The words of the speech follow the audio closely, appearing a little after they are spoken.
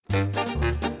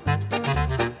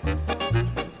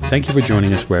Thank you for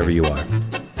joining us wherever you are.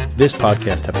 This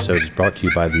podcast episode is brought to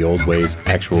you by the Old Ways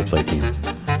Actual Play team.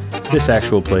 This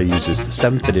actual play uses the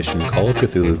 7th edition Call of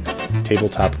Cthulhu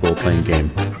tabletop role-playing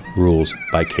game, Rules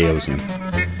by Chaosium.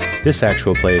 This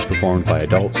actual play is performed by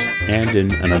adults and in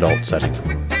an adult setting.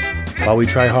 While we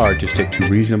try hard to stick to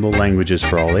reasonable languages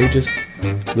for all ages,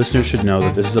 listeners should know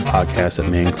that this is a podcast that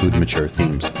may include mature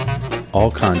themes.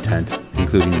 All content,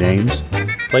 including names,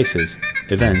 places,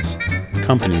 events,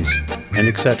 companies, and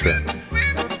etc.,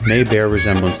 may bear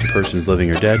resemblance to persons living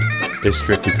or dead, is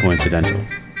strictly coincidental.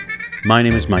 My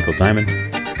name is Michael Diamond,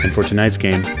 and for tonight's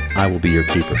game, I will be your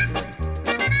keeper.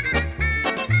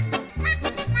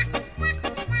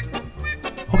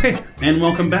 Okay, and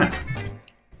welcome back.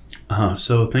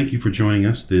 So thank you for joining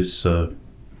us this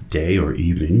day or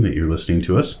evening that you're listening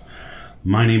to us.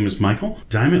 My name is Michael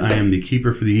Diamond. I am the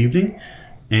keeper for the evening,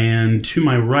 and to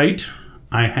my right,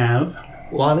 I have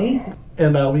Lonnie,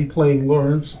 and I'll be playing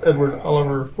Lawrence Edward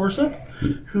Oliver Forsyth,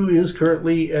 who is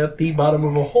currently at the bottom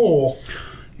of a hole.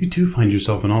 You do find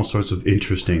yourself in all sorts of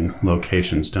interesting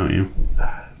locations, don't you?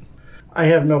 I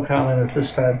have no comment at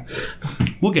this time.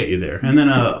 We'll get you there. And then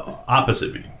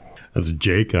opposite me. That's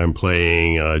Jake. I'm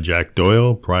playing Jack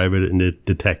Doyle, private and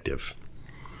detective.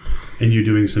 And you're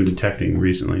doing some detecting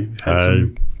recently.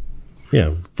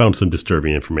 Yeah, found some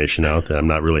disturbing information out that I'm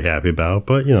not really happy about,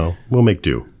 but, we'll make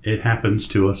do. It happens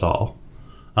to us all.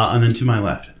 And then to my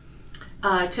left.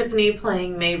 Tiffany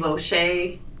playing Maeve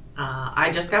O'Shea.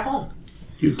 I just got home.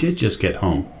 You did just get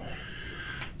home.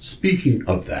 Speaking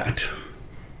of that,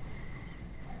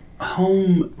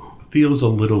 home feels a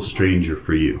little stranger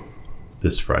for you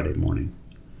this Friday morning.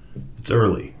 It's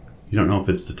early. You don't know if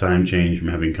it's the time change from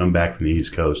having come back from the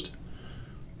East Coast,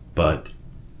 but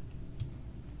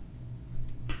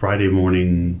Friday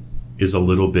morning is a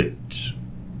little bit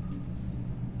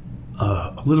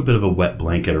of a wet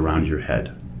blanket around your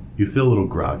head. You feel a little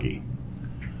groggy.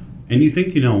 And you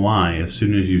think you know why as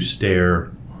soon as you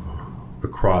stare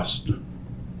across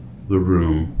the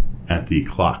room at the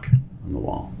clock on the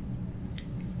wall.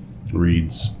 It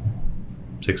reads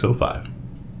 6:05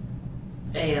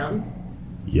 a.m.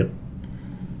 Yep.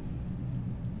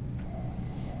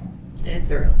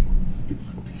 It's early.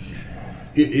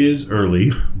 It is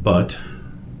early, but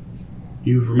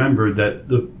you've remembered that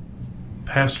the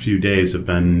past few days have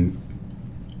been,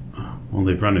 well,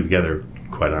 they've run together,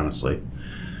 quite honestly.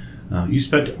 You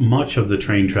spent much of the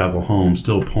train travel home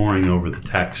still poring over the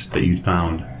text that you'd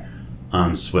found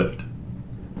on Swift.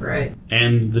 Right.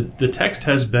 And the text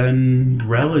has been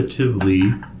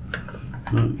relatively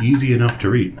easy enough to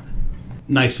read.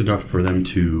 Nice enough for them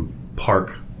to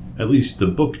park at least the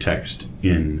book text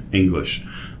in English.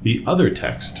 The other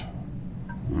text,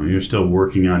 you're still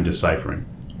working on deciphering.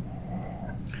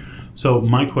 So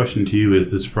my question to you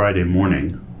is this Friday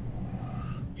morning,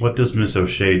 what does Miss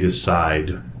O'Shea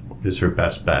decide is her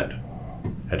best bet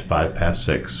at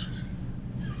 6:05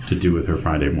 to do with her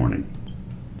Friday morning?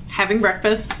 Having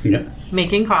breakfast. Yeah.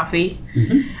 Making coffee.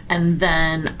 Mm-hmm. And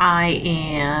then I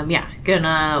am, I'm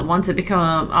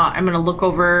gonna look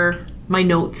over my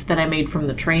notes that I made from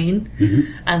the train.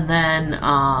 Mm-hmm. And then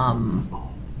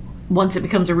once it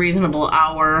becomes a reasonable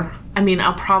hour,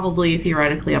 I'll probably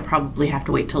have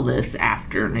to wait till this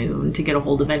afternoon to get a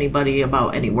hold of anybody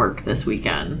about any work this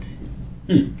weekend.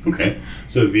 Okay.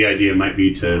 So the idea might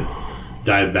be to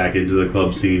dive back into the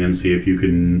club scene and see if you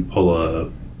can pull a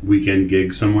weekend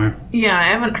gig somewhere? Yeah, I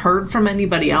haven't heard from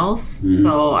anybody else,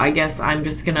 so I guess I'm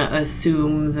just going to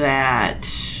assume that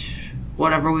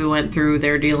whatever we went through,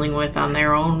 they're dealing with on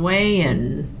their own way,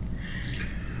 and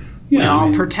we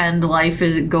all pretend life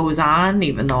goes on,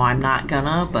 even though I'm not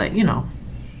gonna, but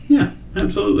Yeah,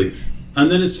 absolutely.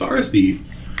 And then as far as the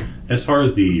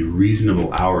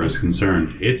reasonable hour is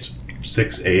concerned, it's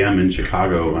 6 a.m. in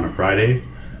Chicago on a Friday,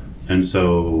 and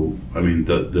so,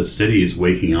 the city is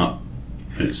waking up.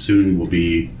 And it soon will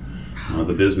be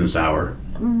the business hour.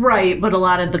 Right, but a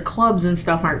lot of the clubs and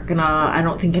stuff I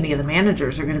don't think any of the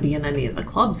managers are gonna be in any of the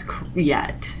clubs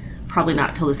yet. Probably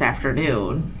not till this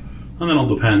afternoon. And that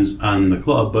all depends on the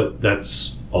club, but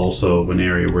that's also an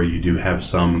area where you do have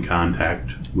some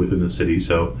contact within the city.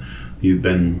 So you've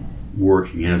been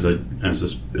working as a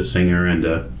singer and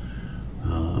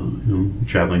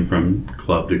traveling from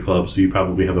club to club, so you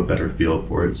probably have a better feel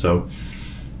for it. So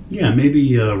yeah,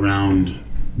 maybe around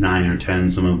 9 or 10,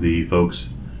 some of the folks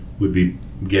would be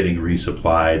getting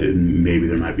resupplied, and maybe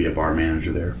there might be a bar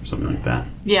manager there, something like that.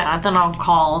 Yeah, then I'll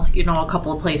call, a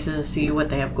couple of places, see what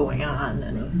they have going on.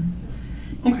 And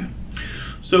okay.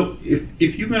 So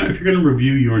if you're gonna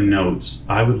review your notes,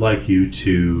 I would like you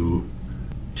to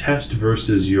test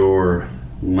versus your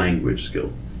language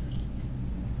skill.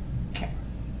 Okay.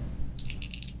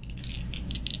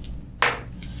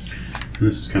 And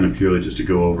this is kind of purely just to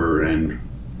go over and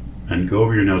go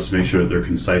over your notes to make sure that they're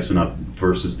concise enough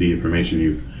versus the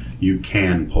information you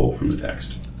can pull from the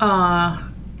text.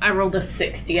 I rolled a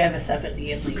 60. I have a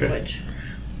 70 in language.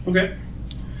 Okay.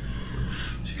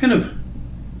 So you kind of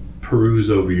peruse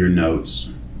over your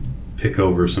notes, pick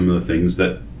over some of the things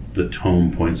that the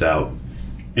tome points out,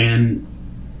 and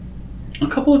a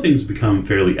couple of things become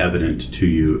fairly evident to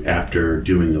you after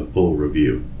doing a full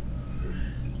review.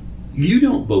 You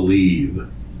don't believe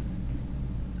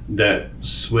that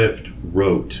Swift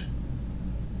wrote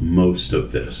most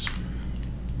of this,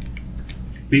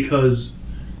 because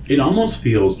it almost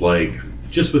feels like,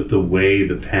 just with the way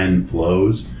the pen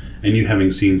flows, and you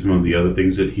having seen some of the other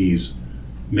things that he's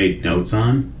made notes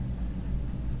on,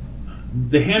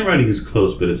 the handwriting is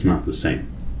close, but it's not the same.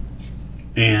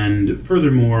 And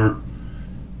furthermore,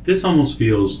 this almost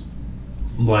feels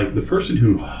like the person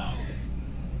who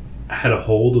had a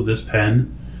hold of this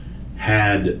pen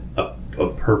had a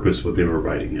purpose what they were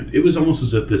writing in. It was almost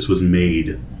as if this was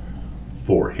made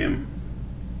for him.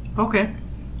 Okay.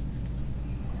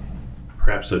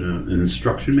 Perhaps an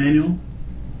instruction manual?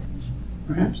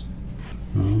 Perhaps.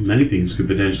 Many things could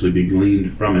potentially be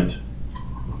gleaned from it.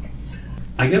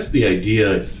 I guess the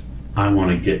idea I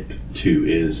want to get to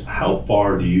is, how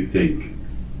far do you think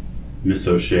Miss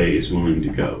O'Shea is willing to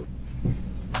go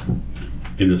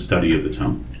in the study of the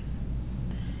tome?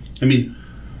 I mean,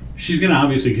 she's going to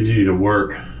obviously continue to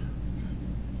work,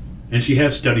 and she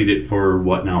has studied it for,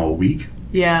 what now, a week?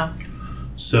 Yeah.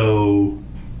 So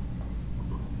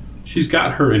she's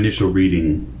got her initial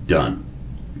reading done.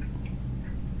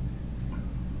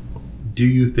 Do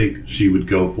you think she would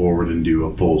go forward and do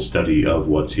a full study of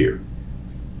what's here?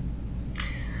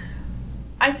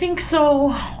 I think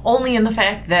so, only in the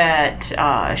fact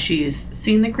that she's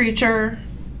seen the creature,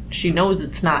 she knows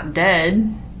it's not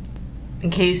dead, in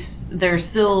case there's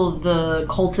still the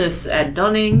cultists at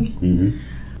Dunning. Mm-hmm.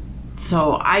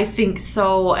 So I think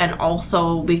so, and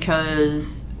also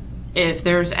because if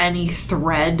there's any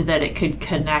thread that it could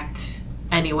connect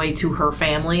anyway to her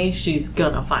family, she's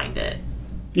gonna find it.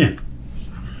 Yeah.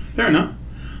 Fair enough.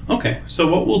 Okay, so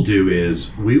what we'll do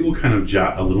is we will kind of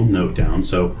jot a little note down.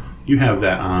 So you have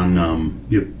that on,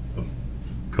 you have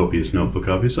a copious notebook,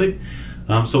 obviously.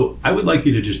 So I would like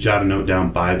you to just jot a note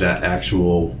down by that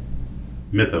actual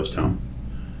mythos tome.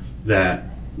 That,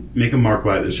 make a mark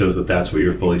by it that shows that that's what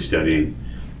you're fully studying.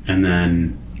 And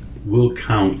then we'll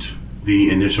count the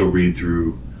initial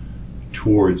read-through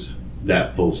towards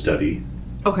that full study.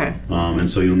 Okay. And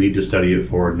so you'll need to study it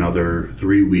for another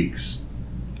 3 weeks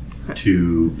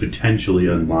to potentially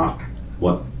unlock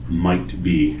what might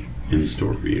be in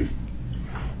store for you.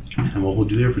 And we'll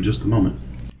hold you there for just a moment.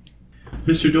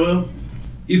 Mr. Doyle,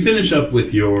 you finish up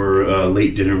with your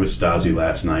late dinner with Stasi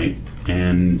last night,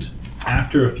 and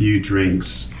after a few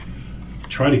drinks,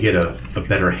 try to get a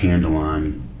better handle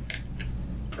on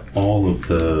all of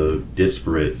the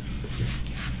disparate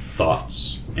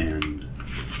thoughts and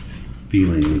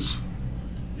feelings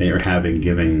that you're having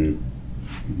given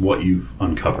what you've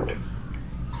uncovered.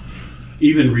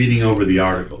 Even reading over the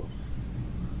article,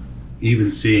 even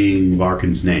seeing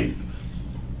Larkin's name.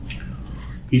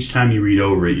 Each time you read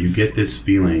over it, you get this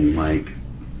feeling like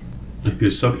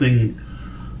there's something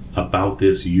about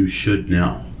this you should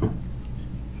know.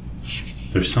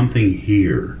 There's something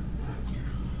here.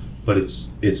 But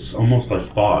it's almost like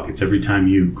fog. It's every time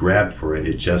you grab for it,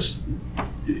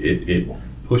 it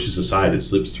pushes aside, it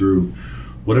slips through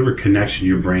whatever connection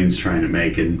your brain's trying to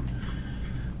make. And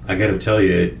I gotta tell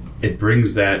you, it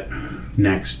brings that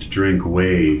next drink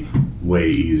way, way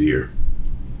easier.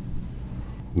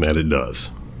 That it does.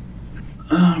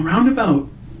 Around about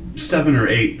 7 or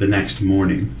 8 the next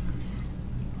morning,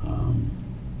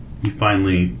 you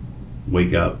finally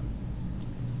wake up,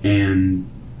 and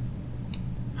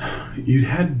you'd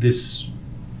had this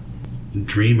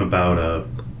dream about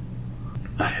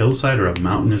a hillside or a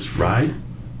mountainous ride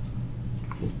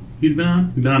you'd been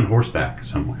on. You'd been on horseback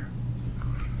somewhere.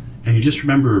 And you just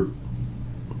remember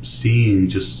seeing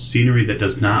just scenery that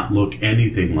does not look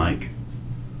anything like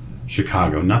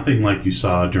Chicago. Nothing like you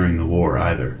saw during the war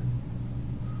either.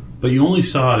 But you only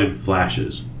saw it in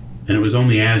flashes. And it was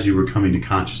only as you were coming to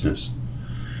consciousness.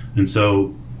 And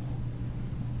so,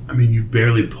 I mean, you've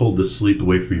barely pulled the sleep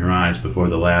away from your eyes before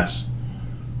the last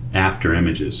after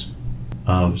images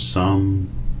of some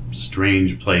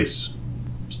strange place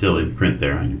still in print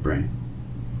there on your brain.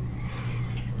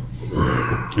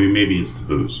 I mean, maybe it's the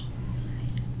booze.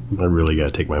 I really got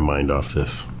to take my mind off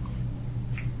this.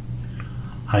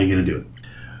 How are you going to do it?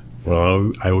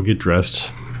 Well, I will get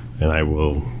dressed and I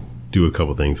will do a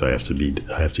couple things I have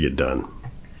to get done.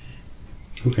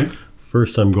 Okay.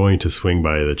 First, I'm going to swing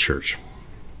by the church.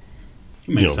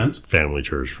 Makes sense. Family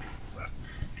church.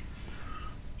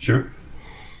 Sure.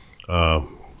 I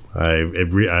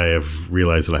have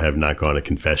realized that I have not gone to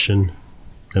confession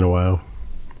in a while,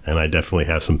 and I definitely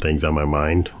have some things on my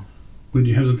mind. Would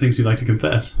you have some things you'd like to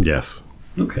confess? Yes.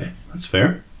 Okay, that's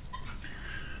fair.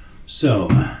 So,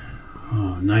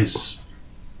 nice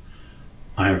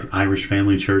Irish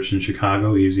family church in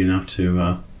Chicago. Easy enough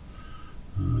to.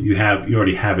 You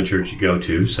already have a church you go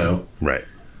to, so Right.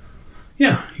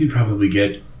 yeah, you'd probably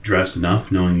get dressed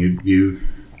enough, knowing you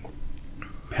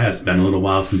has been a little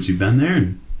while since you've been there,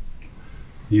 and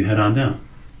you head on down.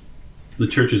 The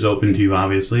church is open to you,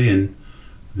 obviously, and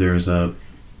there's a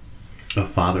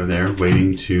father there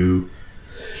waiting to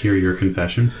hear your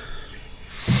confession.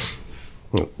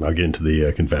 Well, I'll get into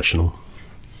the confessional.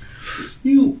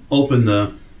 You open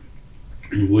the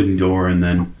wooden door and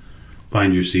then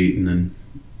find your seat, and then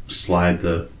slide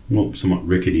the somewhat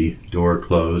rickety door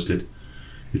closed. It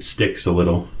sticks a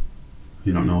little.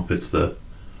 You don't know if it's the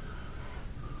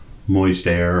moist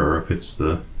air or if it's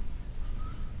the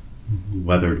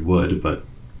weathered wood, but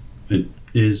it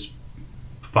is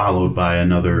followed by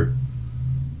another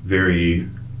very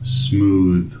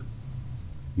smooth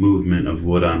movement of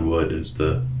wood on wood as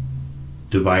the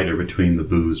divider between the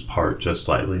booths part just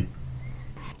slightly.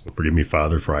 Forgive me,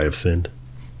 Father, for I have sinned.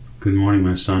 Good morning,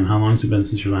 my son. How long has it been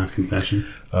since your last confession?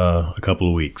 A couple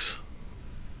of weeks.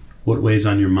 What weighs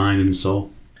on your mind and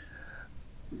soul?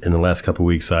 In the last couple of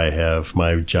weeks,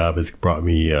 my job has brought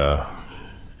me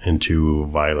into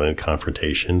violent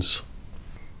confrontations.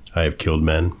 I have killed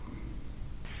men.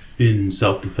 In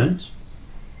self-defense?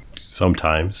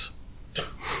 Sometimes.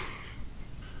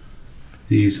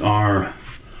 These are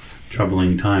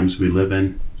troubling times we live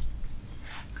in.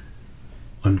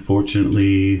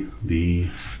 Unfortunately, the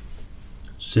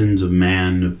sins of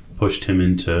man have pushed him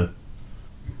into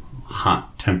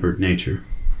hot-tempered nature.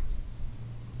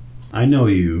 I know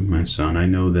you, my son. I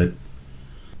know that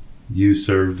you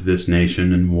served this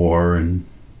nation in war and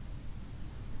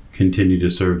continue to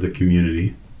serve the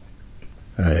community.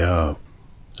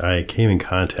 I came in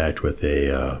contact with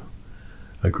a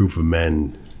group of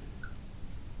men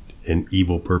in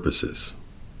evil purposes.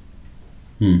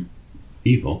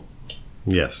 Evil?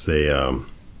 Yes, they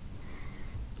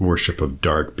worship of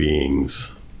dark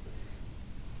beings,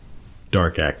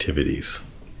 dark activities.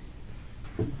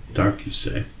 Dark, you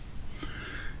say?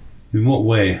 In what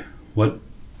way?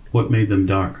 What made them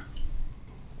dark?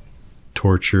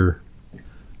 Torture,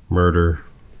 murder,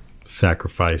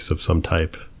 sacrifice of some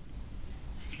type.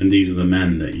 And these are the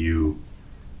men that you...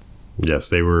 Yes,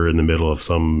 they were in the middle of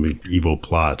some evil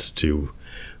plot to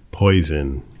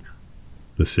poison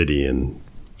the city and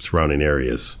surrounding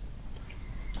areas.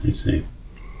 I see.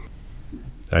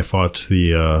 I fought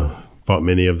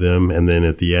many of them, and then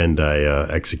at the end I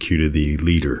executed the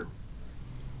leader.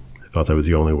 I thought that was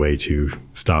the only way to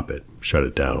stop it, shut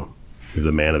it down. He was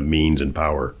a man of means and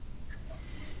power.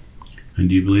 And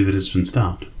do you believe it has been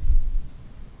stopped?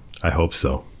 I hope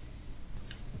so.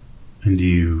 And do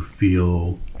you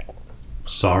feel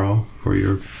sorrow for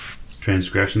your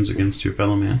transgressions against your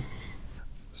fellow man?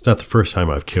 It's not the first time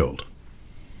I've killed.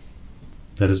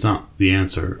 That is not the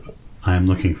answer I am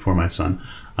looking for, my son.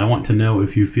 I want to know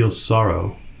if you feel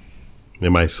sorrow.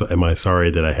 Am I sorry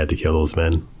that I had to kill those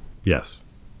men? Yes.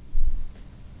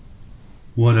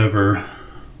 Whatever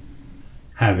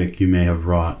havoc you may have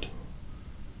wrought,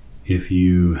 if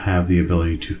you have the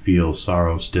ability to feel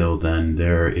sorrow still, then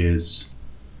there is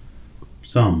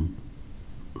some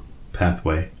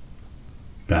pathway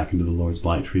back into the Lord's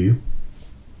light for you.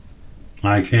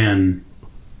 I can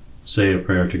say a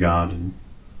prayer to God and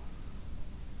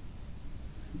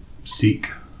seek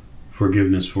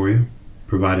forgiveness for you,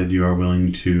 provided you are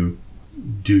willing to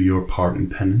do your part in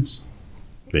penance.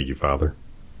 Thank you, Father.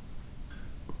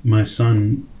 My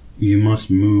son, you must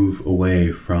move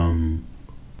away from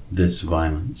this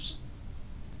violence.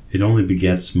 It only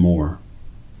begets more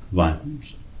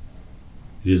violence.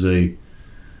 It is a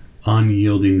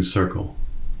unyielding circle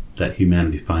that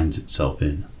humanity finds itself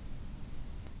in.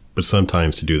 But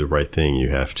sometimes to do the right thing, you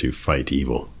have to fight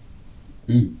evil.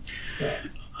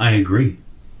 I agree.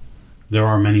 There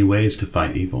are many ways to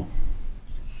fight evil.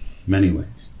 Many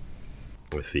ways.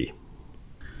 I see.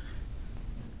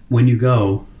 When you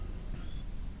go,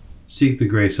 seek the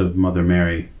grace of Mother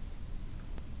Mary.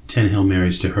 10 Hail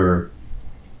Marys to her,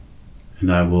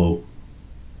 and I will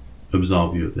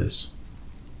absolve you of this.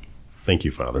 Thank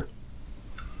you, Father.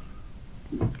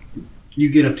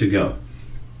 You get up to go,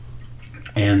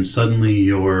 and suddenly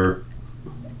your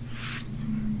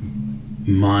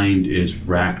mind is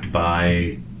racked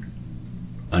by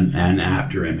an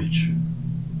after image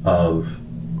of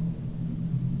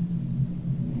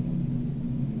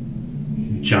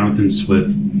Jonathan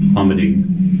Swift plummeting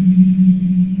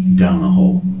down a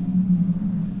hole.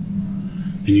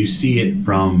 And you see it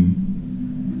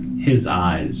from his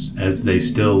eyes as they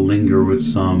still linger with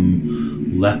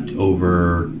some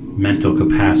leftover mental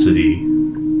capacity.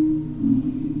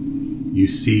 You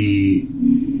see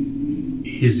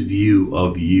his view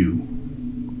of you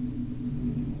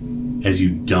as you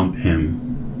dump him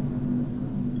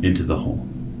into the hole.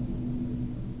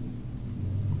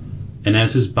 And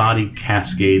as his body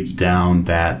cascades down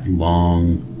that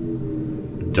long,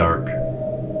 dark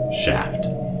shaft,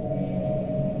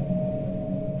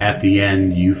 at the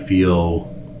end you feel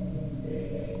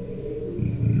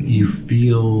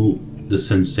the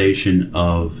sensation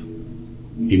of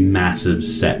a massive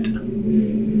set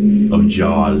of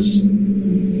jaws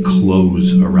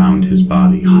close around his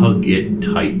body, hug it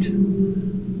tight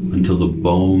until the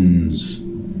bones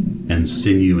and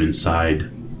sinew inside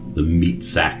the meat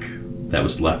sack that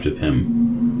was left of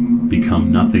him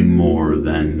become nothing more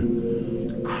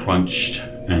than crunched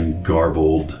and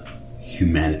garbled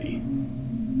humanity.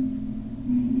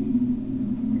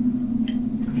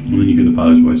 And then you hear the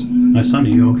father's voice. My son, are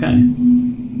you okay?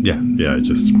 Yeah, I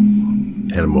just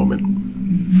had a moment.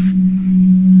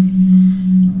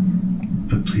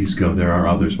 Please go, there are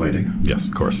others waiting. Yes,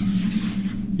 of course.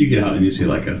 You get out and you see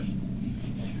like a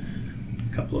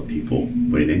couple of people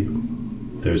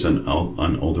waiting. There's an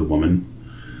older woman.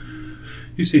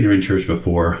 You've seen her in church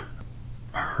before.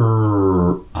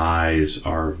 Her eyes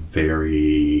are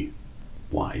very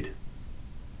wide.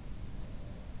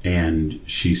 And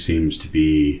she seems to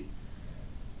be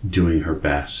doing her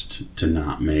best to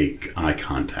not make eye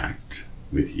contact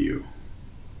with you.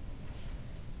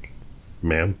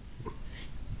 Man.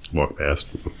 Walk past.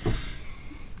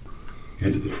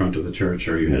 Head to the front of the church,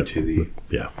 or you head to the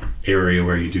Yeah. area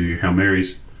where you do your Hail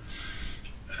Marys.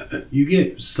 You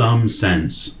get some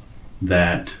sense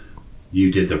that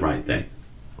you did the right thing.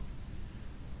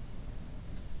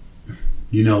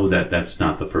 You know that that's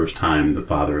not the first time the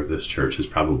father of this church has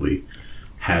probably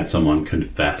had someone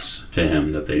confess to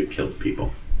him that they've killed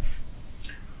people.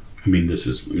 I mean, this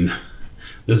is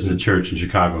a church in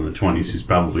Chicago in the 20s. He's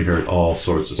probably heard all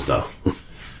sorts of stuff.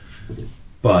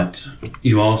 But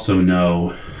you also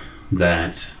know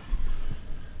that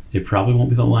it probably won't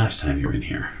be the last time you're in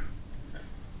here.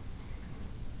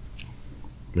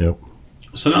 Yep.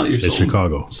 So now that you're It's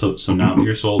Chicago. So now that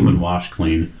your soul's been washed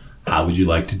clean, how would you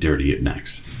like to dirty it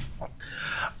next?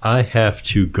 I have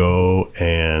to go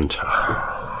and...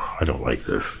 I don't like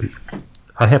this.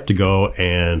 I have to go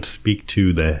and speak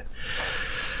to the...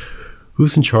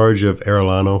 Who's in charge of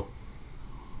Arellano?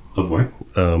 Of what?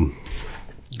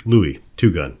 Louis,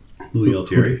 Two Gun. Louis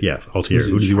Altieri? Yeah, Altieri.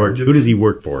 Who does he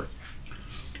work for?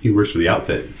 He works for the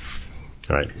outfit.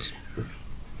 All right.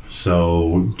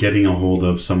 So getting a hold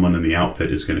of someone in the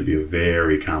outfit is going to be a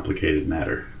very complicated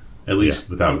matter. At least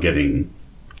without getting...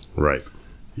 Right.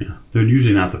 Yeah. They're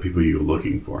usually not the people you're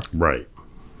looking for. Right.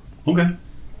 Okay.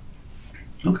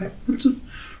 That's a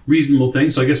reasonable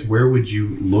thing. So I guess where would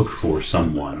you look for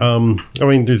someone? I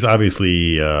mean, there's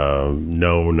obviously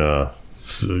known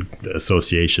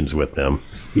associations with them.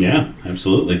 Yeah,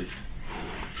 absolutely.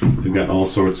 They've got all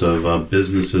sorts of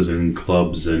businesses and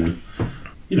clubs and,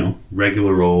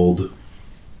 regular old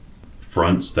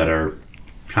fronts that are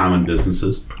common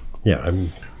businesses. Yeah, I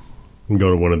can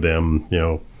go to one of them,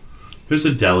 There's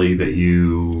a deli that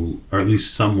you are at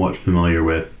least somewhat familiar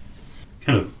with,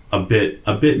 kind of a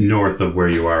bit north of where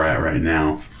you are at right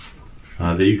now,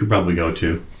 that you could probably go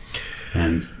to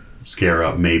and scare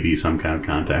up maybe some kind of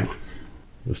contact.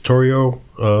 Is Torrio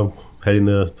heading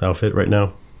the outfit right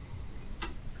now?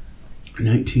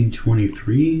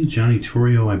 1923, Johnny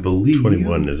Torrio, I believe.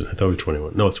 21, isn't it? I thought it was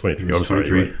 21. No, it's 23. I'm sorry.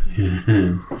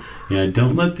 23. Yeah,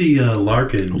 don't let the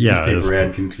Larkin paper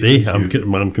ad confuse see, you.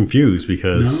 I'm confused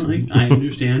because... No, I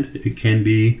understand. It can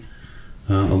be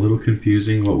a little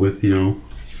confusing, what with,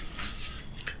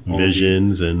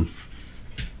 visions and...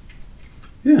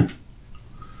 Yeah.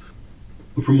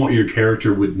 From what your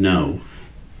character would know,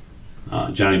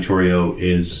 Johnny Torrio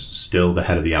is still the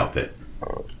head of the outfit.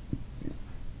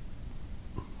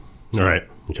 All right.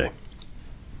 Okay.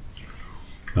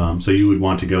 So you would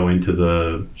want to go into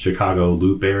the Chicago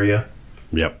Loop area.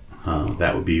 Yep.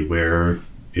 That would be where,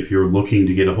 if you're looking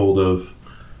to get a hold of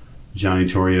Johnny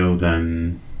Torrio,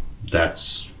 then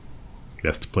that's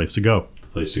the place to go. The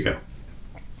place to go.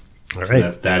 All right.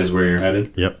 So that is where you're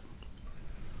headed? Yep.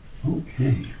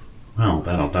 Okay. Well,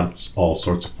 that's all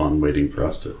sorts of fun waiting for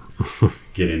us to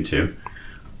get into.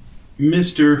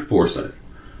 Mr. Forsyth,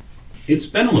 it's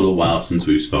been a little while since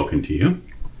we've spoken to you.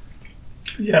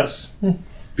 Yes.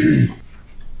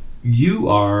 You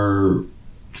are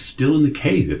still in the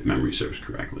cave, if memory serves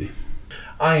correctly.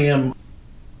 I am.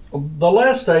 The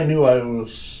last I knew, I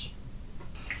was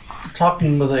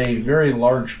talking with a very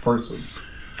large person.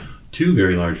 Two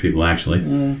very large people, actually.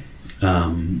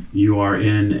 You are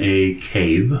in a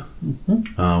cave,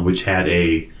 which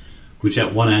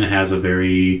at one end has a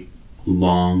very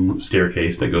long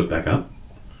staircase that goes back up.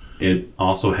 It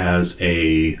also has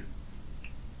a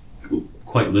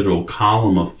quite literal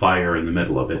column of fire in the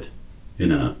middle of it,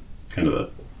 in a kind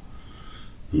of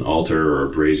an altar or a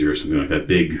brazier or something like that.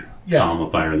 Big column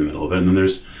of fire in the middle of it. And then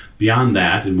there's, beyond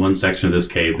that, in one section of this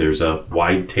cave, there's a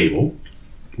wide table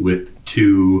with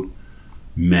two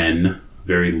men,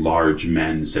 very large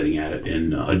men, sitting at it,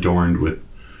 and adorned with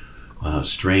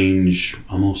strange,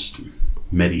 almost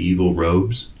medieval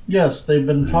robes. Yes, they've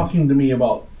been talking to me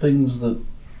about things that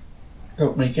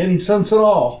don't make any sense at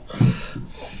all.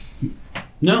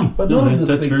 No, but none of this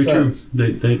that's makes very sense.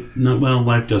 True. Well,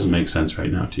 life doesn't make sense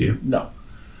right now to you. No.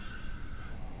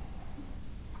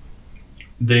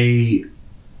 The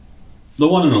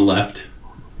one on the left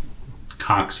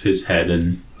cocks his head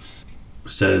and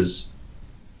says,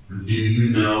 "Do you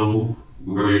know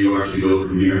where you are to go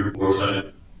from here,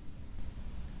 Forsyth?"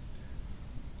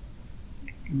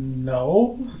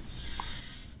 No.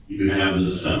 You have the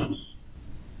stones.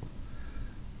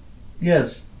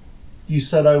 Yes. You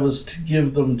said I was to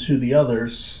give them to the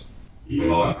others.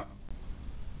 You are.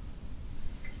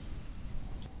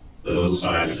 Those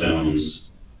 5 stones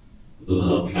will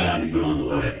help guide you on the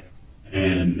way,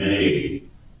 and may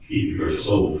keep your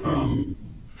soul from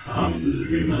coming to the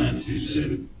Dreamlands too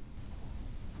soon.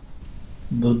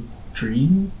 The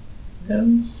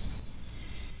Dreamlands?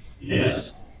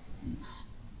 Yes.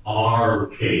 Our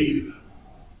cave.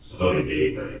 Started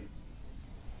gateway.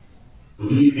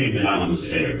 When you came down the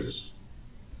stairs,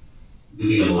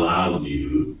 we allowed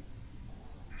you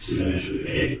to enter the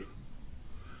cave.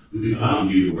 We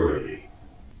found you worthy.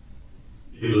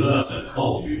 It was us that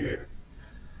called you here.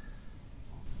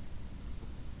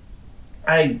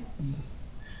 Out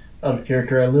of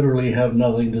character, I literally have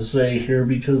nothing to say here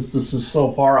because this is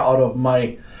so far out of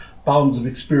my bounds of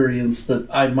experience that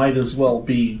I might as well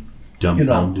be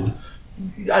Dumbfounded.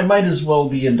 I might as well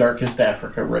be in Darkest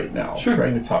Africa right now, Sure.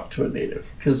 trying to talk to a native,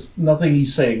 because nothing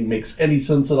he's saying makes any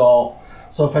sense at all.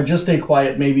 So if I just stay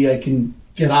quiet, maybe I can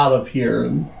get out of here.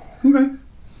 And Okay.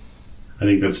 I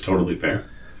think that's totally fair.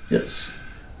 yes,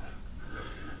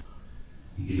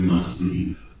 You must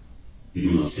leave.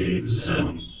 You must take the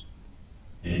stones,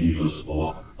 and you must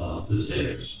walk up the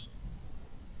stairs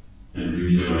and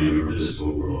rejoin your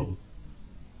physical world.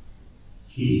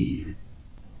 He,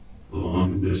 the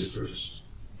one who whispers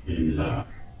in the dark,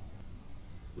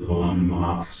 the one who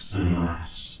mocks and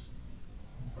laughs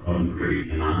from the great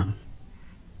beyond,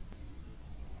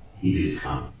 he is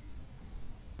come.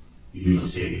 You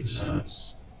must take the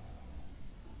stones.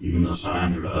 You must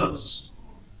find your fellows.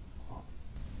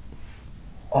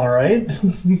 all right.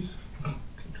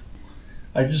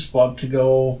 I just want to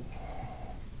go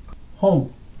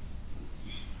home.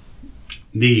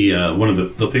 The one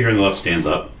of the figure on the left stands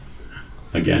up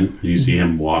again. You see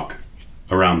him walk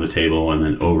around the table and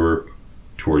then over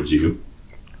towards you.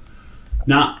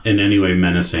 Not in any way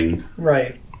menacing.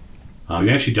 Right. You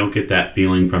actually don't get that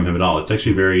feeling from him at all. It's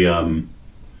actually very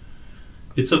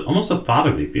it's almost a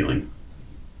fatherly feeling.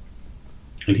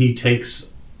 And he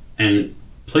takes and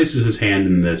places his hand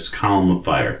in this column of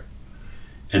fire,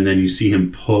 and then you see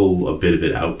him pull a bit of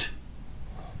it out,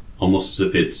 almost as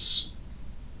if it's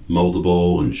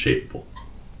moldable and shapeable.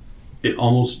 It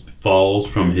almost falls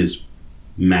from his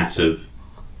massive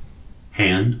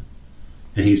hand,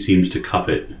 and he seems to cup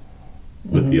it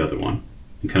with the other one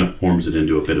and kind of forms it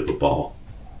into a bit of a ball,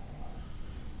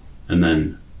 and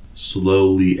then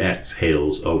slowly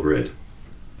exhales over it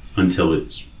until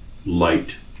its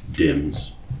light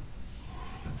dims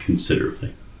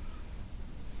considerably.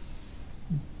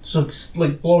 So it's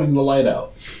like blowing the light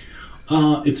out.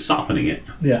 It's softening it,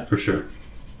 Yeah. for sure.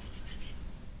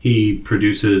 He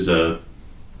produces a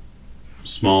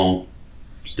small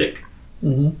stick,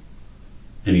 Mm-hmm.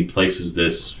 and he places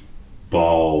this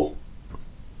ball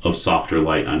of softer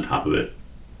light on top of it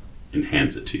and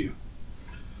hands it to you.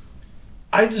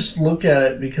 I just look at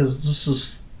it because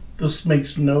this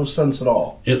makes no sense at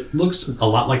all. It looks a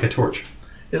lot like a torch.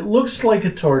 It looks like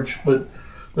a torch, but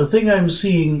the thing I'm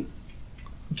seeing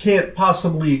can't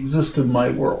possibly exist in my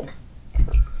world.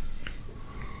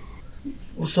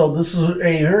 So this is a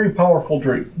very powerful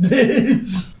dream.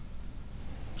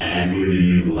 And giving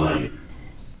you the light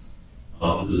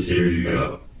Up the stairs you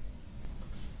go.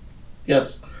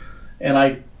 Yes. And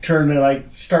I turn and I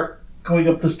start going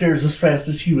up the stairs as fast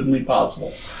as humanly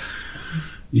possible.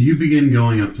 You begin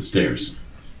going up the stairs.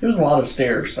 There's a lot of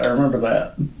stairs. I remember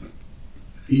that.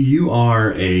 You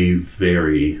are a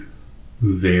very,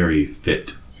 very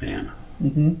fit man.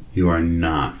 Mm-hmm. You are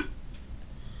not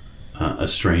a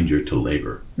stranger to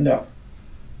labor. No.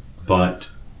 But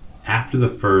after the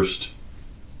first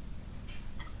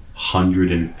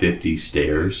 150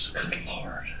 stairs, Good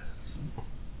Lord.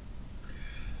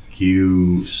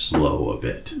 you slow a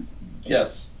bit.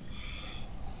 Yes.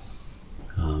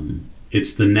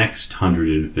 It's the next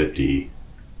 150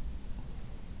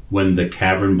 when the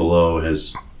cavern below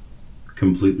has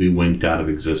completely winked out of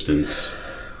existence.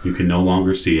 You can no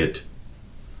longer see it.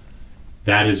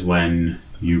 That is when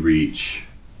you reach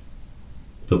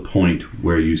the point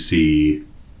where you see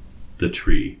the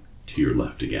tree to your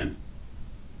left again.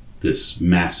 This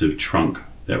massive trunk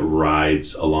that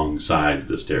rides alongside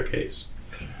the staircase.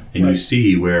 And you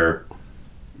see where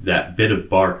that bit of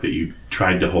bark that you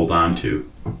tried to hold on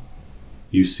to,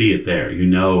 you see it there. You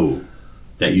know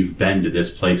that you've been to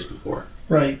this place before.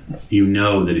 Right. You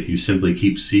know that if you simply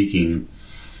keep seeking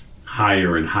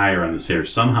higher and higher on the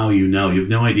stairs, somehow you have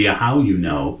no idea how you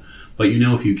know, but you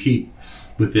know if you keep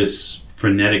with this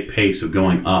frenetic pace of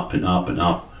going up and up and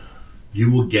up, you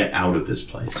will get out of this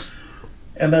place.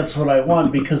 And that's what I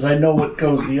want because I know what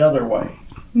goes the other way.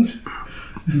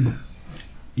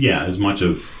 Yeah, as much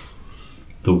of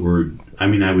the word, I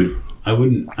mean,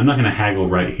 I'm not going to haggle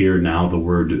right here now the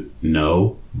word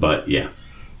no, but yeah.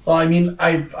 Well, I mean,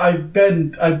 I've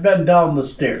been down the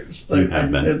stairs. You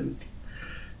have been.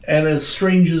 And as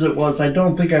strange as it was, I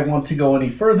don't think I want to go any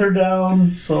further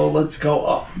down, so let's go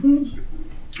up.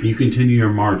 You continue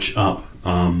your march up.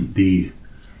 The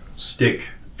stick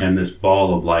and this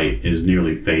ball of light is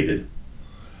nearly faded.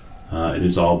 It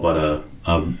is all but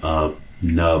a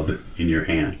nub in your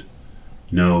hand.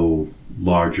 No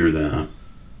larger than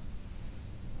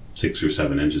 6 or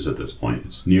 7 inches at this point.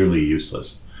 It's nearly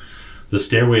useless. The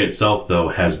stairway itself, though,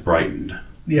 has brightened.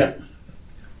 Yeah.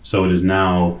 So it is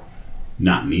now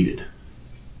not needed.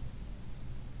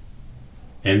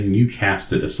 And you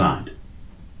cast it aside.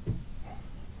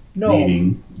 No.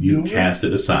 You cast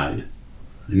it aside,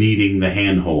 needing the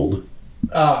handhold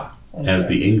Okay. as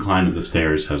the incline of the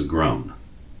stairs has grown.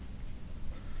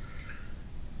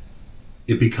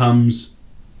 It becomes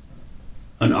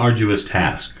an arduous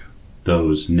task,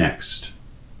 those next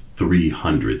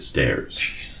 300 stairs.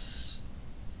 Jesus.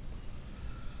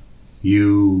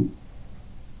 You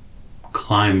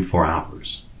climb for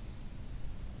hours,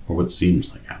 or what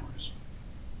seems like hours.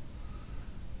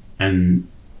 And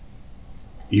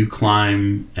you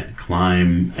climb,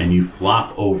 and you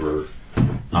flop over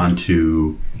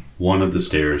onto one of the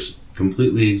stairs,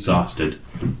 completely exhausted.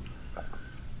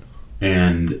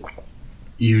 And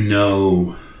you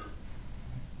know,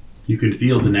 you can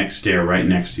feel the next stair right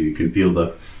next to you. You can feel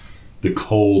the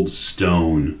cold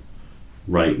stone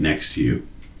right next to you.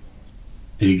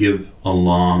 And you give a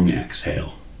long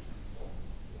exhale.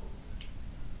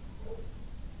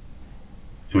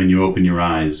 And when you open your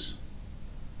eyes,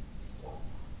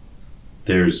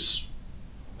 there's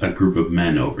a group of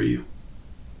men over you.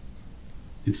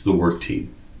 It's the work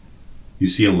team. You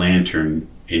see a lantern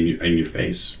in your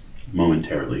face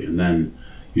momentarily, and then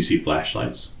you see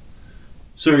flashlights.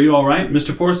 Sir, are you all right?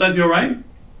 Mr. Forsyth, you all right?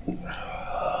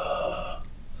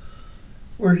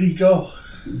 Where did he go?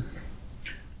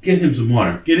 Get him some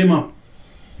water. Get him up.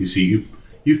 You see,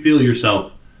 you feel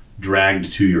yourself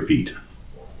dragged to your feet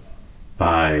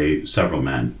by several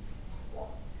men.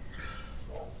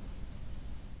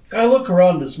 I look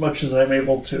around as much as I'm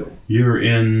able to. You're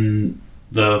in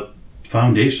the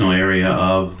foundational area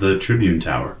of the Tribune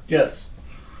Tower. Yes.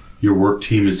 Your work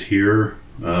team is here.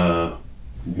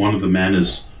 One of the men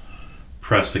has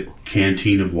pressed a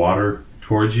canteen of water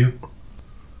towards you.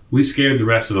 We scared the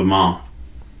rest of them off.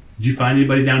 Did you find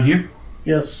anybody down here?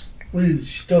 Yes. Wait, is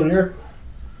he still here?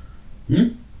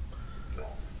 He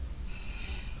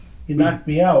knocked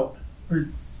me out.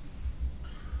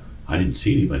 I didn't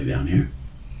see anybody down here.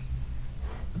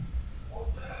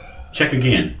 Check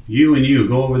again. You and you,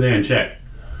 go over there and check.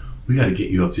 We got to get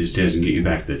you up these stairs and get you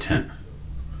back to the tent.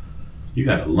 You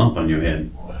got a lump on your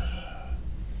head.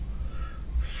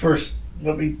 First,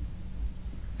 let me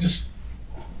just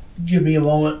give me a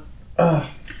moment. I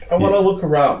want to look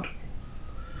around.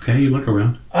 Okay, you look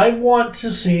around. I want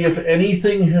to see if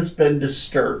anything has been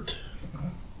disturbed.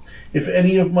 If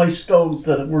any of my stones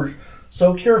that were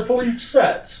so carefully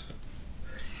set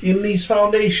in these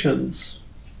foundations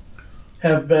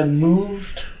have been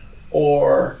moved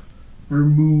or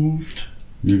removed.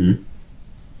 Mm-hmm.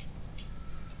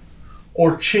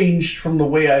 or changed from the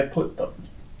way I put them,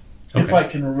 if Okay. I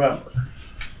can remember.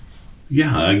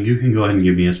 Yeah, you can go ahead and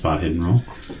give me a spot hidden roll.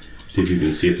 See if you can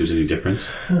see if there's any difference.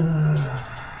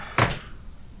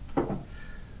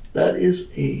 That is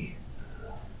a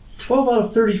 12 out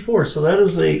of 34, so that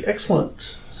is a excellent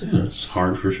success. It's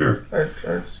hard for sure.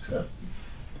 Hard success.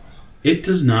 It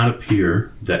does not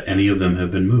appear that any of them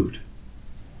have been moved.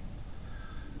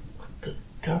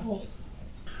 Devil?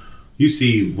 You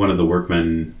see one of the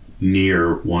workmen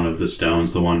near one of the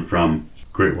stones, the one from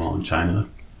Great Wall in China.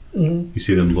 Mm-hmm. You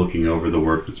see them looking over the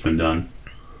work that's been done.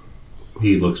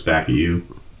 He looks back at you.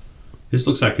 This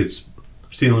looks like it's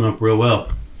sealing up real well.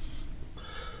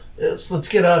 Yes, let's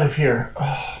get out of here.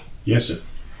 Yes, sir.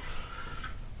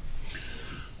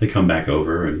 They come back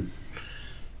over and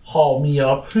Haul me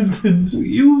up.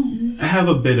 you have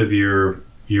a bit of your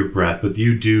breath, but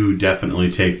you do definitely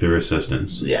take their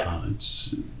assistance. Yeah.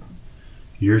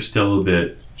 You're still a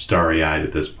bit starry-eyed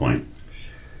at this point.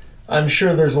 I'm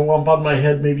sure there's a lump on my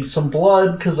head, maybe some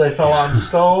blood, because I fell on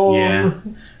stone. Yeah,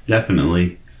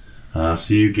 definitely.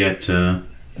 So you get...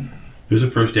 there's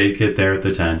a first aid kit there at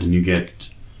the tent, and you get...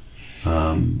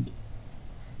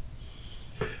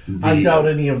 I doubt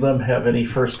any of them have any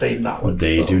first aid knowledge.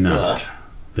 They do not.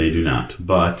 They do not.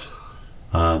 But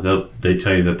they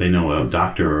tell you that they know a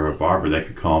doctor or a barber they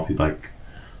could call if you'd like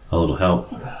a little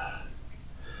help.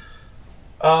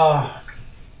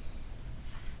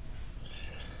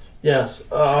 Yes.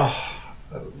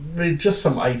 Just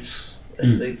some ice,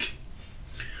 I think.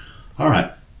 All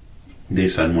right. They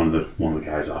send one of the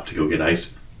guys off to go get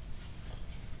ice.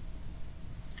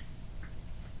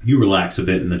 You relax a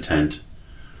bit in the tent.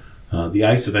 The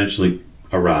ice eventually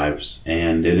arrives,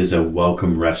 and it is a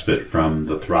welcome respite from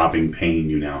the throbbing pain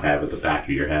you now have at the back of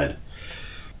your head.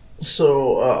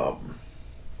 So,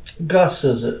 Gus,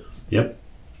 is it? Yep.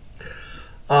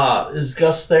 Is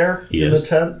Gus there He in is. the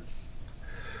tent?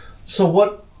 So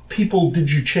what people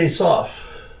did you chase off?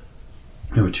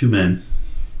 There were two men.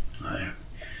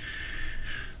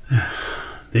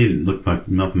 They didn't look like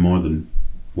nothing more than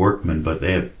workmen, but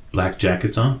they had black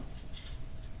jackets on,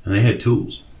 and they had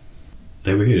tools.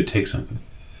 They were here to take something.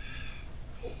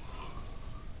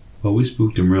 Well, we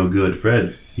spooked them real good.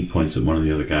 Fred, he points at one of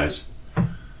the other guys.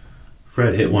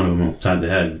 Fred hit one of them upside the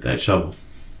head with that shovel.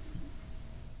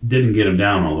 Didn't get him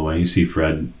down all the way. You see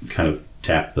Fred kind of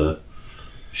tap the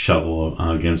shovel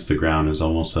against the ground as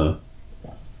almost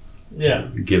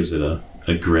gives it a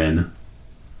grin.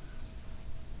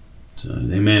 So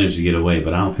they managed to get away,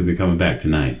 but I don't think they're coming back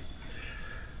tonight.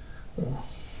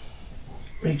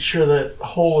 Make sure that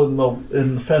hole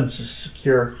in the fence is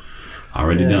secure.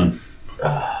 Already done.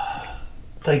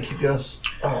 Thank you, Gus.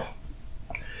 Oh.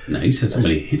 Now you said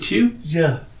somebody hit you?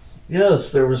 Yeah.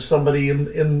 Yes, there was somebody in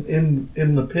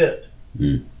the pit.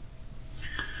 Well,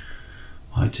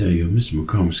 I tell you, Mr.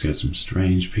 McCormick's got some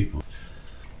strange people.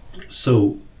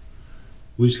 So,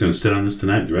 we're just going to sit on this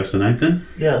tonight, the rest of the night then?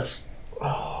 Yes.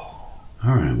 All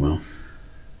right, well.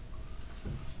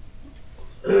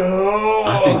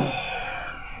 I think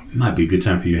it might be a good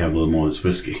time for you to have a little more of this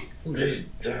whiskey.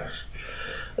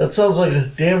 That sounds like a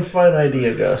damn fine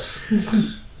idea, Gus.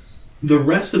 The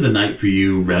rest of the night for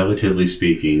you, relatively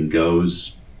speaking,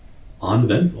 goes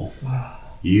uneventful.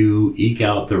 You eke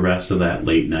out the rest of that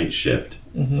late night shift.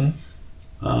 5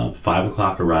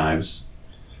 o'clock arrives,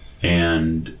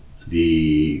 and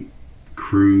the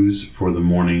crews for the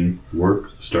morning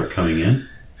work start coming in,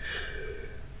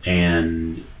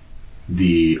 and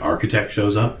the architect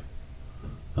shows up.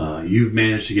 You've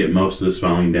managed to get most of the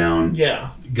swelling down. Yeah.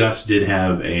 Gus did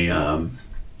have a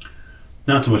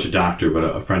not so much a doctor, but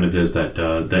a friend of his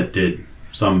that did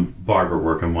some barber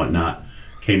work and whatnot,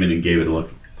 came in and gave it a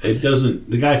look. It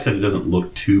doesn't. The guy said it doesn't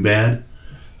look too bad,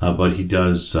 but he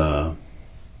does.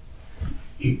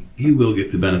 He will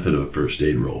get the benefit of a first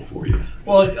aid roll for you.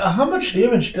 Well, how much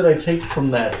damage did I take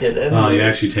from that hit? Anyway? You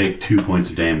actually take 2 points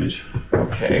of damage.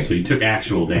 Okay. So you took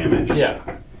actual damage. Yeah.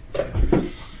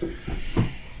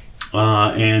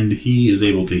 And he is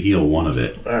able to heal one of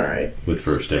it. All right. With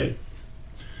first aid.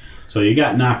 So you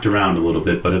got knocked around a little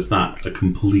bit, but it's not a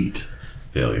complete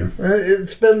failure.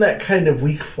 It's been that kind of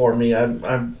week for me.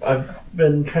 I've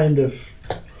been kind of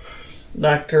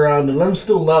knocked around, and I'm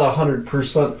still not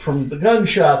 100% from the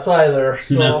gunshots either.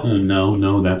 So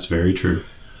No, that's very true.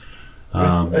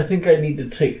 I think I need to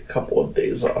take a couple of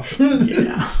days off.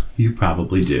 Yeah, you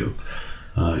probably do.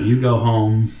 You go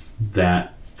home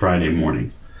that Friday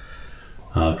morning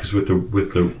because with the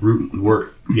route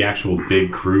work, the actual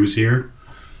big crews here.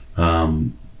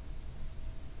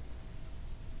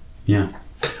 Yeah.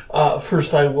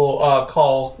 First, I will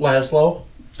call Laszlo.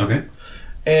 Okay.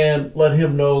 And let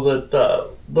him know that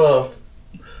the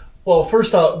Well,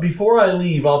 first, before I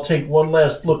leave, I'll take one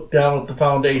last look down at the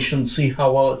foundation, see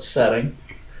how well it's setting,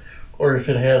 or if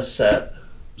it has set.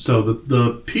 So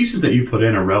the pieces that you put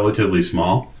in are relatively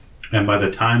small, and by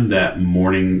the time that the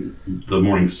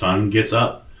morning sun gets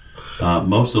up,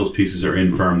 most of those pieces are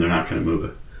infirm. They're not going to move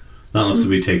it. Not unless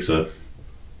somebody takes a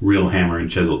real hammer and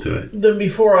chisel to it. Then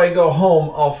before I go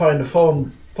home, I'll find a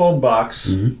phone box.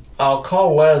 Mm-hmm. I'll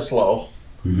call Laszlo,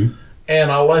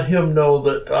 and I'll let him know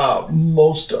that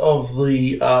most of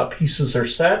the pieces are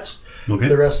set. Okay.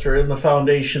 The rest are in the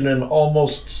foundation and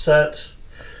almost set.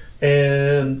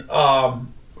 And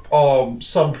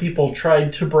some people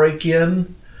tried to break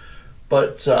in,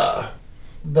 but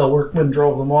the workmen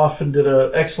drove them off and did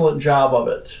an excellent job of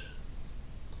it.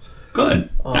 Good.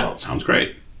 That sounds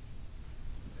great.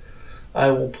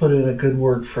 I will put in a good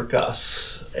word for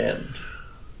Gus, and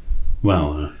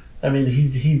well, I mean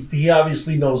he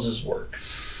obviously knows his work.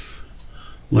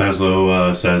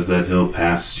 Laszlo says that he'll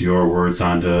pass your words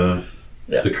on to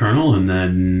the colonel, and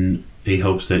then he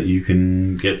hopes that you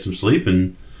can get some sleep,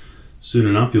 and soon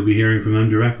enough you'll be hearing from them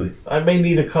directly. I may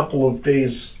need a couple of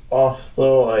days off,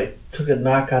 though. I took a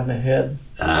knock on the head.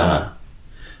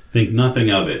 Think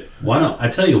nothing of it. I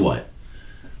tell you what?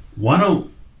 Why don't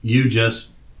you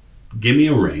just give me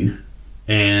a ring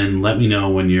and let me know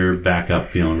when you're back up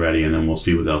feeling ready, and then we'll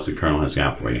see what else the colonel has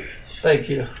got for you. Thank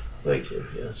you.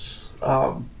 Yes.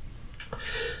 And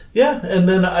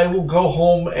then I will go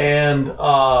home and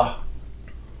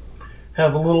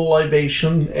have a little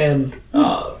libation and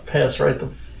pass right the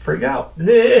frig out.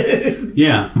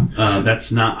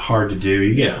 That's not hard to do.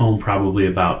 You get home probably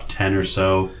about 10 or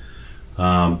so,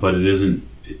 but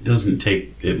it doesn't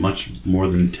take it much more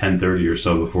than 10:30 or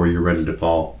so before you're ready to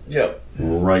fall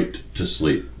right to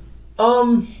sleep.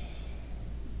 One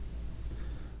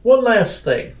last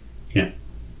thing. Yeah.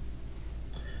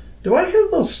 Do I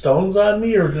have those stones on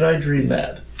me, or did I dream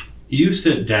that? You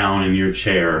sit down in your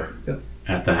chair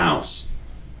at the house,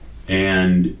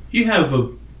 and you have a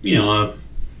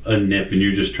nip, and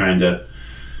you're just trying to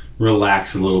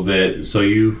relax a little bit. So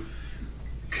you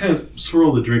kind of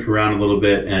swirl the drink around a little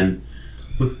bit, and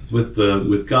with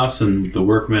Gus and the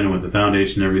workmen and with the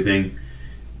foundation and everything,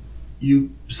 you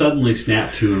suddenly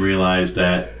snap to and realize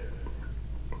that,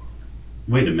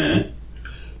 wait a minute,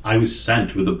 I was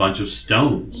sent with a bunch of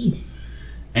stones.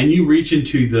 And you reach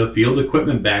into the field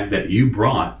equipment bag that you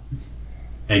brought,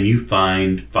 and you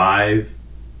find 5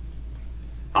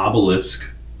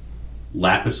 obelisk,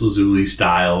 lapis lazuli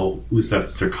style, at least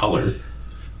that's their color,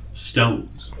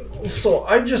 stones. So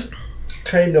I just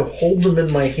kind of hold them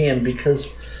in my hand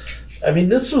because, I mean,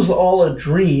 this was all a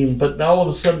dream, but now all of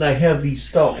a sudden I have these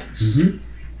stones. Mm-hmm.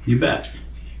 You bet.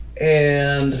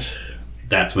 And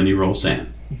that's when you roll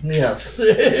sand. Yes.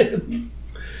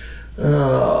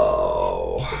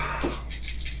 Oh.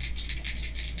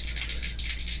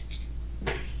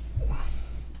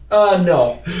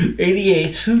 No.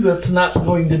 88. That's not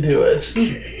going to do it.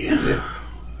 Okay.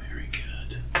 Very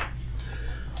good.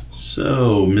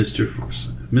 So, Mr.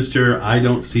 Forsyth, Mr. I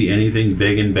don't see anything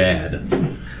big and bad.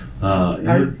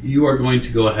 You are going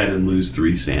to go ahead and lose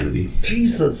 3 sanity.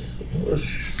 Jesus.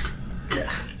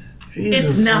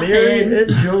 It's nothing. Mary and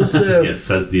Joseph. Yes,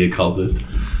 says the occultist.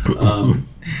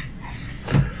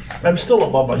 I'm still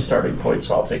above my starting point,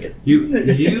 so I'll take it.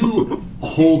 You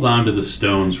hold on to the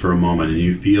stones for a moment, and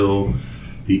you feel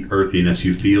the earthiness.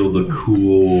 You feel the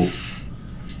cool,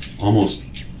 almost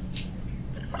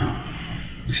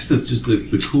just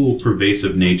the cool,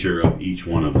 pervasive nature of each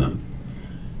one of them,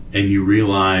 and you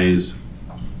realize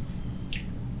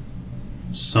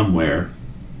somewhere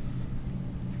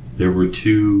there were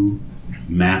 2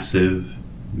 massive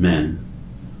men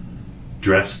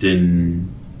dressed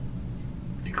in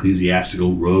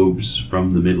ecclesiastical robes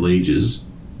from the Middle Ages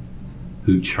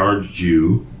who charged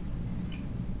you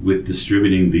with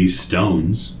distributing these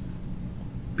stones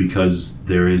because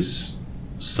there is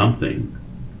something,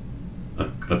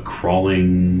 a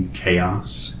crawling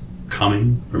chaos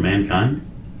coming for mankind.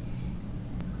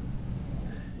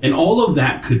 And all of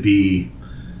that could be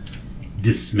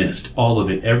dismissed. All of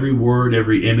it. Every word,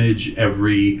 every image,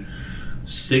 every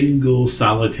single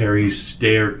solitary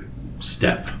step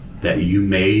that you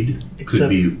made could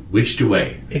be wished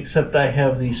away. Except I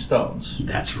have these stones.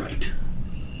 That's right.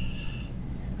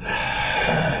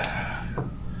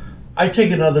 I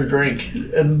take another drink,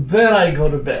 and then I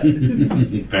go to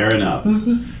bed. Fair enough.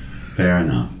 Fair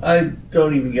enough. I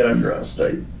don't even get undressed.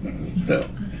 No.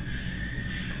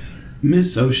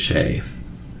 Miss O'Shea,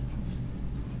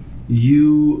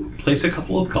 you place a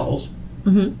couple of calls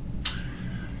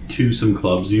to some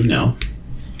clubs you know,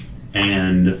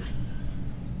 and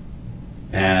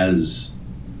as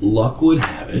luck would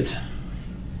have it,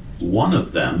 one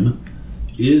of them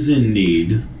is in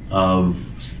need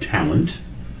of talent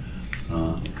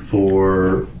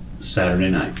for Saturday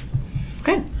night.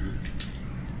 Okay.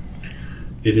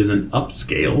 It is an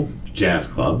upscale jazz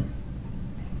club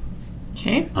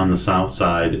Okay. on the south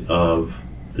side of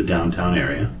the downtown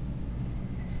area.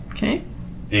 Okay.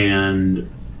 And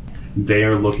they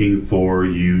are looking for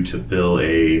you to fill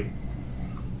a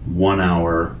 1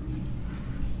 hour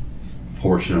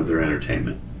portion of their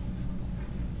entertainment.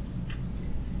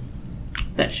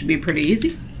 That should be pretty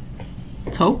easy.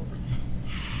 Let's hope.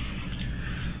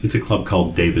 It's a club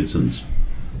called Davidson's.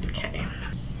 Okay.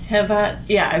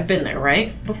 I've been there,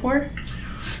 right? Before?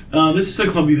 This is a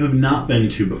club you have not been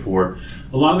to before.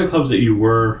 A lot of the clubs that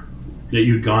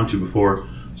you'd gone to before,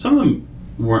 some of them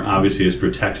weren't obviously as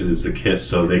protected as the KISS,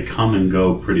 so they come and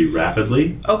go pretty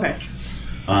rapidly. Okay.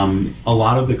 A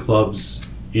lot of the clubs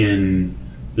in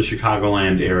the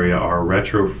Chicagoland area are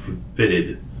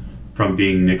retrofitted from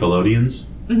being Nickelodeons.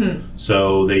 Mm-hmm.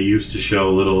 So they used to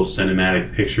show little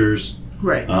cinematic pictures,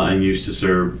 Right. and used to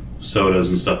serve sodas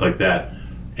and stuff like that.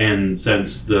 And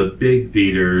since the big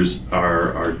theaters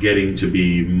are getting to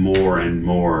be more and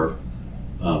more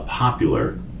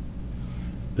popular,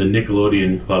 the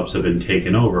Nickelodeon clubs have been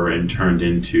taken over and turned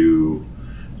into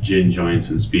gin joints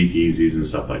and speakeasies and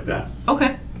stuff like that.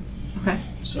 Okay.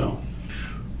 So,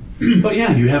 but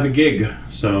yeah, you have a gig.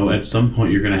 So at some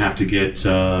point you're going to have to get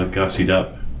gussied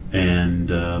up, and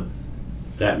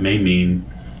that may mean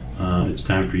it's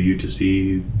time for you to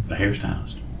see a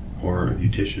hairstylist or a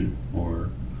beautician, or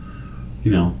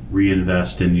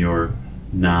reinvest in your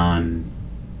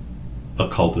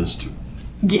non-occultist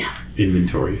Yeah.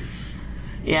 inventory.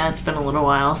 Yeah, it's been a little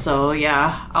while, so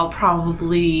yeah, I'll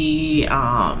probably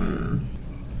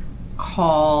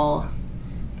call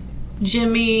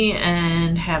Jimmy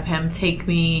and have him take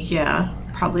me,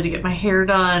 probably to get my hair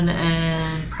done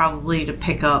and probably to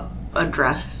pick up a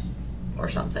dress or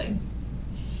something.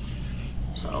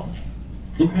 So.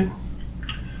 Okay.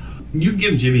 You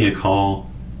give Jimmy a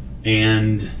call,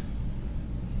 and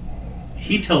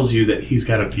he tells you that he's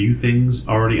got a few things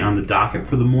already on the docket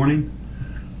for the morning,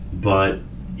 but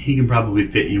he can probably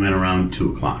fit you in around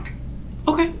 2 o'clock.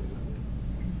 Okay.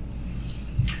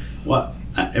 What?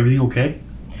 Everything okay?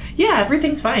 Yeah,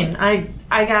 everything's fine. I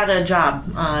got a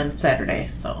job on Saturday,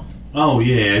 so. Oh,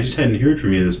 yeah, I just hadn't heard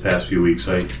from you this past few weeks,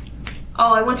 so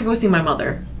I went to go see my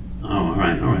mother. Oh, all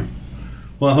right.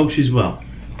 Well, I hope she's well.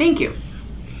 Thank you.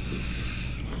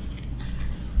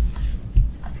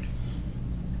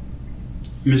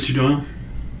 Mr. Doyle,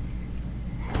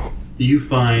 you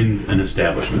find an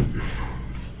establishment.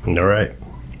 All right.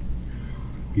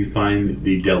 You find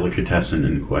the delicatessen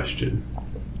in question.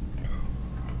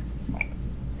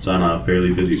 It's on a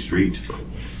fairly busy street.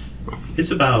 It's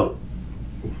about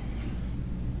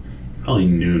probably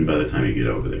noon by the time you get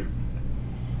over there.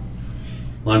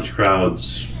 Lunch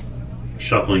crowds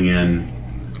shuffling in.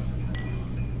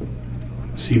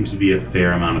 Seems to be a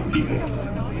fair amount of people.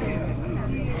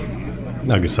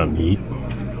 I'll get something to eat.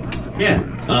 Yeah,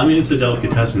 I mean, it's a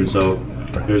delicatessen, so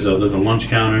there's a lunch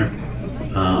counter,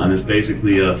 and there's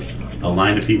basically a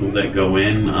line of people that go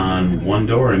in on one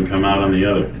door and come out on the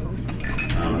other.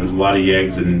 There's a lot of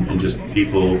yeggs and just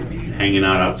people hanging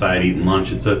out outside eating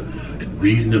lunch. It's a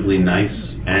reasonably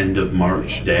nice end of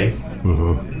March day.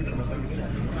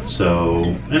 Mm-hmm. So,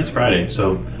 and it's Friday,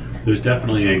 so there's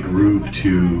definitely a groove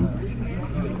to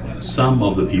some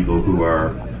of the people who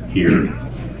are here,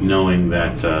 knowing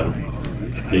that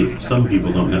some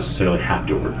people don't necessarily have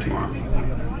to work tomorrow.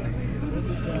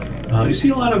 You see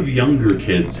a lot of younger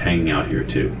kids hanging out here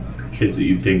too. Kids that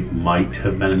you think might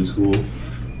have been in school,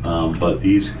 but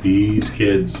these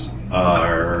kids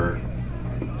are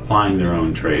plying their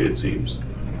own trade, it seems.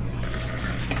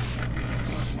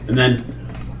 And then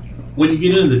when you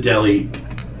get into the deli,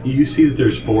 you see that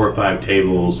there's 4 or 5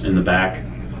 tables in the back,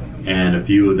 and a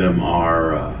few of them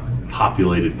are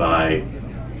populated by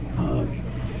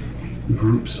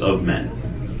groups of men.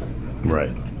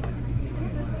 Right.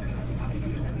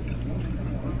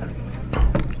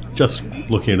 Just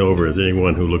looking it over, is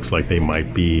anyone who looks like they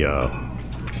might be, I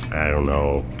don't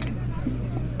know,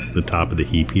 the top of the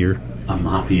heap here? A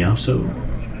mafioso.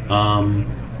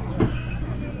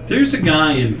 There's a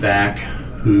guy in back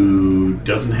who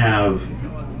doesn't have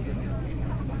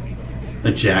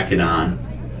a jacket on.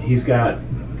 He's got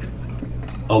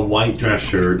a white dress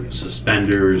shirt,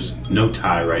 suspenders, no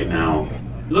tie right now.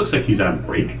 It looks like he's on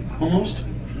break almost.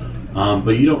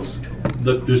 But you don't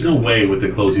look. There's no way with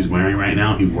the clothes he's wearing right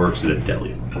now he works at a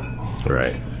deli.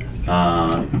 Right.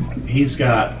 He's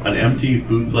got an empty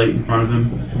food plate in front of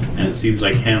him, and it seems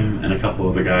like him and a couple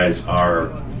other guys are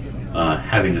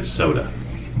having a soda.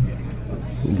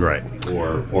 Right.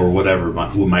 Or whatever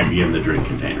might be in the drink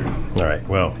container. All right.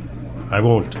 Well, I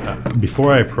won't.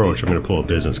 Before I approach, I'm going to pull a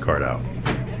business card out.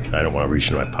 I don't want to reach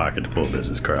into my pocket to pull a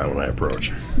business card out when I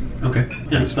approach. Okay.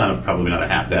 Yeah, it's probably not a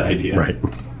half bad idea. Right.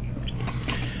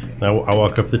 Now I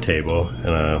walk up to the table and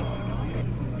I'm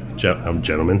a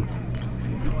gentleman.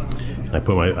 And I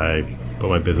put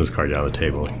my business card down on the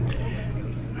table.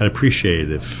 I'd appreciate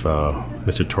it if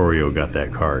Mr. Torrio got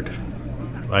that card.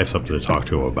 I have something to talk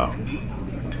to him about.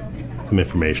 Some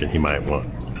information he might want.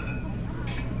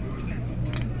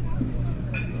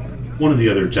 One of the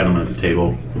other gentlemen at the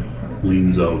table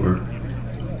leans over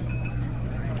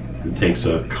and takes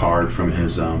a card from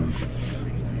his.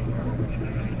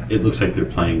 It looks like they're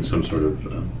playing some sort of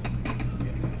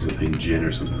they're playing gin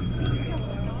or something like that.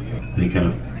 And he kind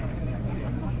of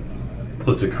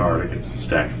puts a card against a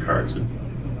stack of cards.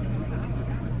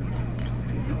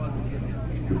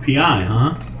 Your PI,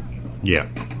 huh? Yeah.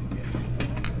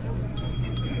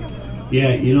 Yeah,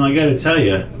 I gotta tell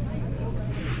you,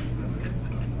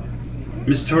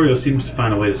 Mr. Torrio seems to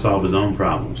find a way to solve his own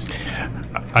problems.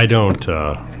 I don't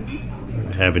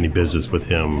have any business with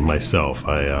him myself.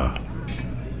 I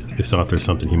just thought there's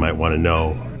something he might want to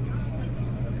know.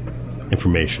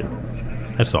 Information.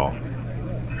 That's all.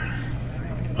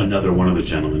 Another one of the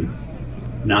gentlemen,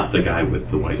 not the guy with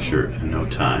the white shirt and no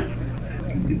tie,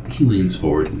 he leans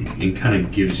forward and kind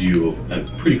of gives you a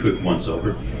pretty quick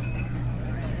once-over.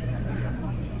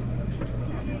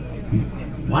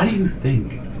 Why do you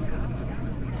think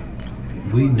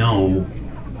we know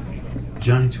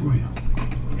Johnny Torrio?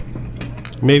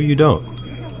 Maybe you don't.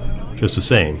 Just the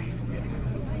same.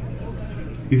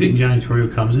 You think Johnny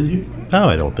Torrio comes in here? No,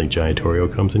 I don't think Johnny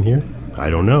Torrio comes in here. I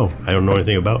don't know. I don't know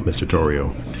anything about Mr.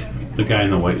 Torrio. The guy in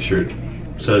the white shirt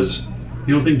says,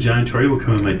 "You don't think Johnny Torrio will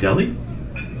come in my deli?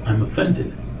 I'm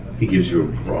offended." He gives you a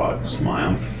broad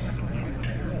smile.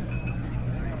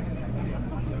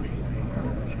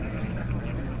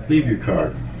 Leave your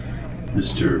card,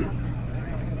 Mr.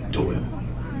 Doyle.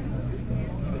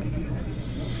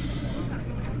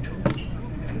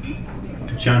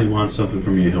 If Johnny wants something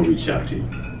from you, he'll reach out to you.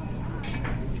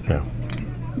 No.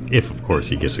 If, of course,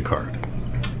 he gets a card.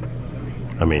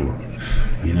 I mean,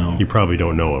 you probably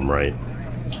don't know him, right?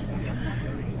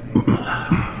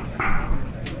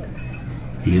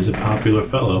 He is a popular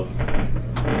fellow.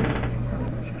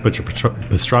 But your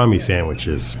pastrami sandwich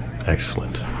is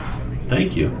excellent.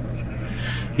 Thank you.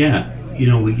 Yeah,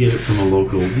 we get it from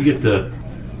we get the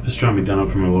pastrami done up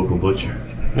from a local butcher.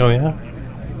 Oh, yeah?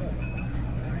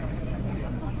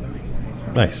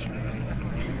 Nice.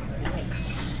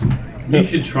 You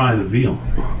should try the veal.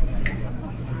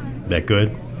 That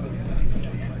good?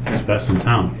 It's best in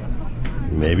town.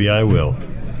 Maybe I will.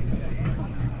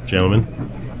 Gentlemen?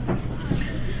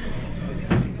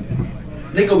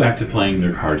 They go back to playing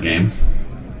their card game.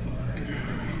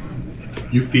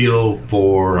 You feel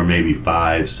 4 or maybe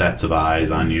 5 sets of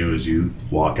eyes on you as you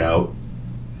walk out.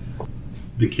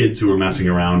 The kids who were messing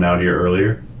around out here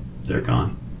earlier, they're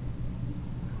gone.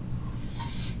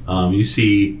 You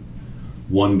see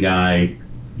one guy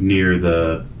near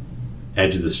the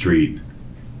edge of the street,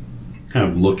 kind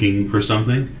of looking for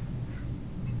something.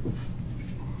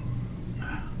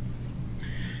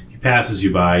 He passes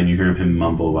you by and you hear him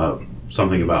mumble about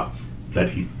something about that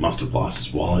he must have lost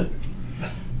his wallet.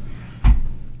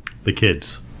 The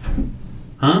kids.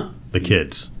 Huh? The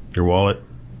kids. Your wallet?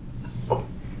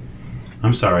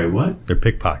 I'm sorry, what? They're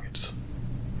pickpockets.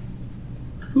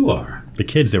 Who are? The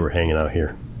kids that were hanging out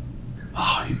here.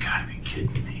 Oh, you gotta be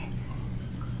kidding me.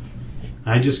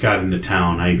 I just got into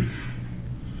town. I've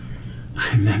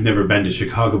never been to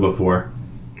Chicago before.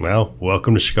 Well,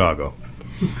 welcome to Chicago.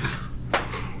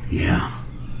 Yeah.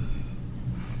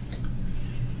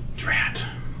 Drat.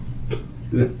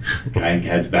 Guy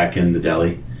heads back in the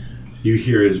deli. You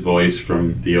hear his voice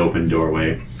from the open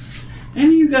doorway.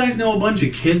 Any of you guys know a bunch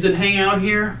of kids that hang out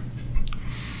here?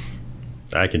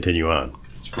 I continue on.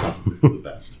 It's probably for the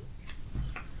best.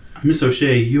 Miss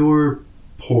O'Shea, you're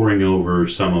poring over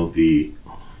some of the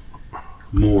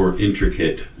more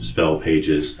intricate spell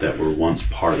pages that were once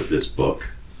part of this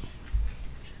book.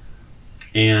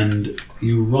 And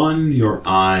you run your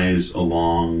eyes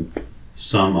along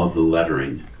some of the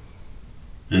lettering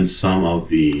and some of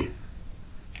the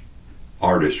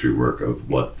artistry work of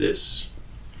what this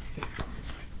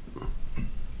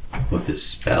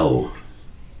spell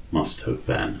must have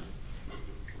been.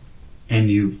 And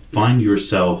you find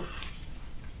yourself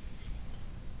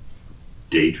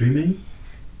daydreaming?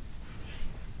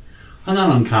 a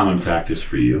not uncommon practice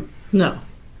for you. No.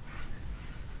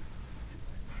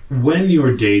 When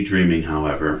you're daydreaming,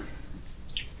 however,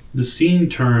 the scene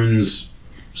turns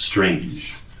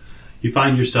strange. You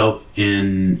find yourself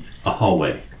in a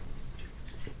hallway,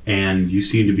 and you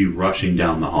seem to be rushing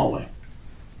down the hallway.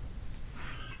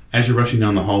 As you're rushing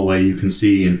down the hallway, you can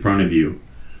see in front of you,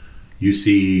 you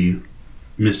see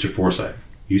Mr. Forsyth.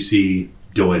 You see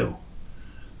Doyle.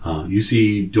 You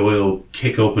see Doyle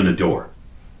kick open a door.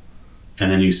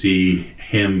 And then you see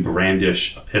him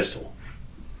brandish a pistol.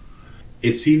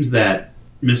 It seems that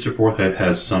Mr. Forsyth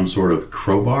has some sort of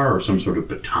crowbar or some sort of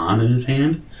baton in his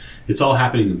hand. It's all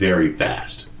happening very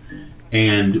fast.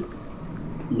 And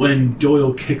when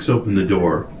Doyle kicks open the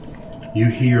door, you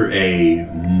hear a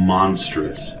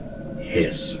monstrous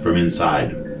hiss from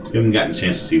inside. You haven't gotten a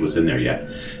chance to see what's in there yet.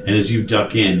 And as you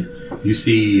duck in, you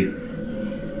see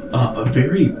a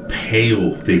very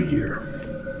pale figure.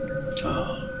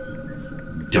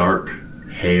 Dark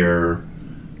hair,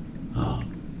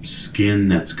 skin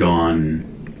that's gone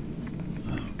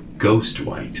ghost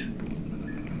white,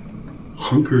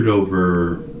 hunkered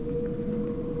over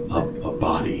a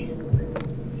body,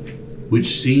 which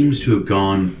seems to have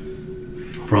gone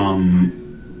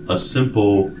from a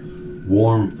simple,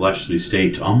 warm, fleshly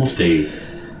state to almost a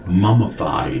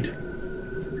mummified,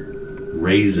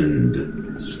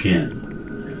 raisined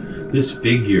skin. This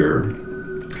figure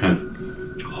kind of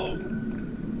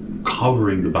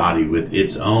covering the body with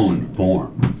its own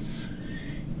form.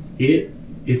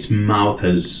 Its mouth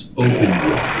has opened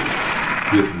wide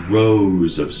with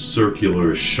rows of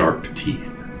circular, sharp teeth.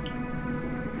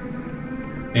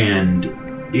 And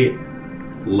it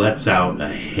lets out a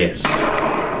hiss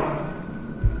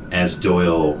as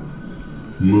Doyle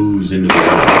moves into the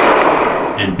room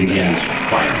and begins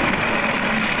firing.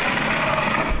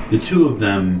 The two of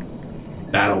them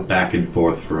battle back and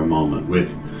forth for a moment,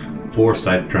 with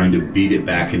Forsyth trying to beat it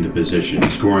back into position,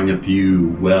 scoring a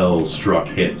few well-struck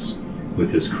hits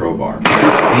with his crowbar. But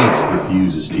this beast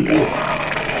refuses to yield.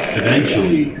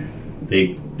 Eventually,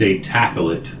 they tackle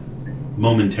it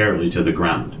momentarily to the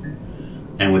ground,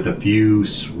 and with a few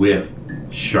swift,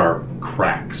 sharp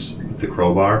cracks with the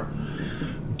crowbar,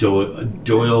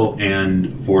 Doyle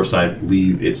and Forsyth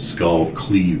leave its skull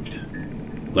cleaved,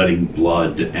 letting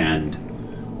blood and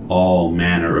all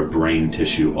manner of brain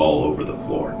tissue all over the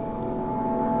floor.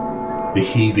 The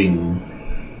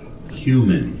heaving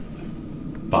human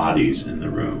bodies in the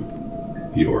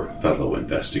room, your fellow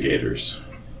investigators,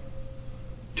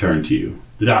 turn to you.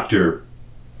 The doctor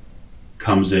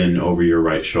comes in over your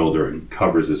right shoulder and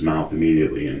covers his mouth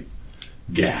immediately and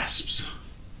gasps.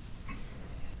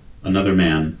 Another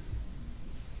man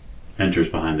enters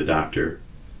behind the doctor.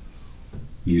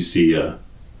 You see a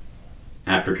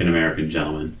African-American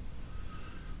gentleman,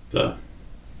 the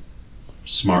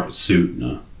smart suit and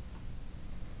a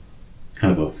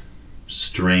kind of a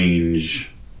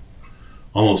strange,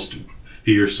 almost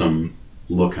fearsome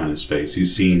look on his face.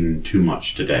 He's seen too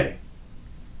much today.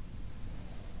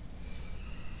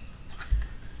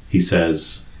 He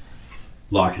says,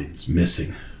 "Larkin's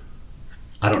missing.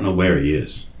 I don't know where he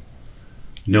is.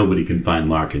 Nobody can find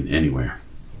Larkin anywhere."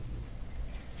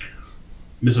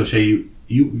 Miss O'Shea,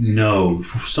 you know,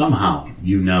 somehow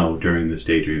you know during this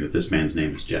daydream that this man's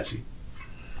name is Jessie.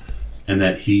 And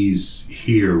that he's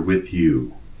here with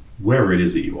you, wherever it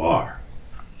is that you are.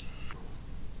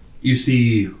 You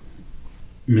see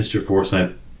Mr.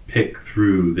 Forsyth pick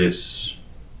through this,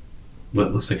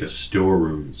 what looks like a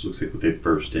storeroom. This looks like what they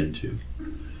burst into.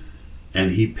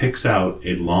 And he picks out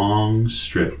a long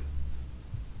strip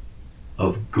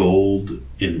of gold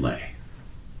inlay.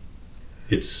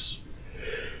 It's,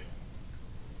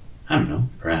 I don't know,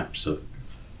 perhaps a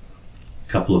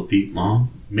couple of feet long,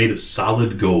 made of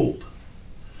solid gold.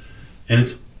 And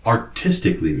it's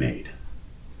artistically made.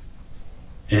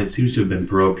 And it seems to have been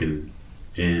broken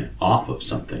off of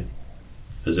something,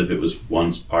 as if it was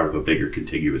once part of a bigger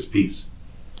contiguous piece.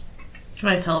 Can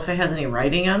I tell if it has any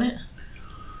writing on it?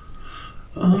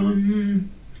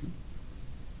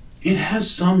 It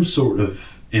has some sort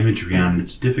of imagery on it.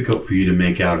 It's difficult for you to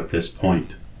make out at this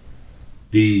point.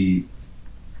 The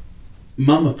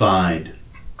mummified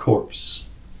corpse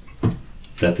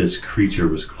that this creature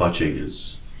was clutching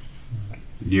is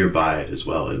nearby it as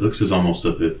well. It looks as almost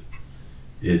as if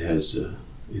it has,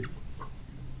 it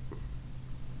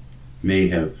may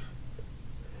have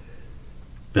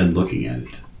been looking at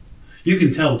it. You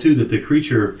can tell too that the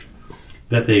creature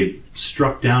that they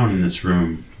struck down in this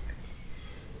room,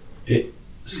 it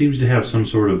seems to have some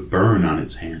sort of burn on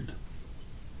its hand.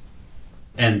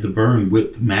 And the burn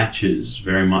width matches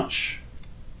very much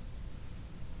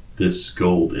this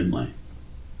gold inlay.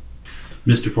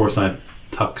 Mr. Forsyth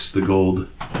tucks the gold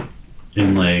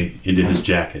inlay into his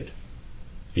jacket,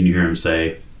 and you hear him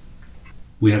say,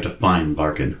 "We have to find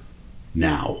Larkin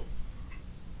now."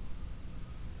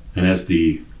 And as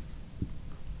the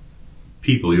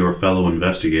people, your fellow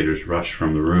investigators, rush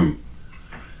from the room,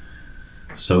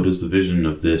 so does the vision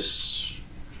of this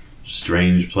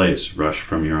strange place rush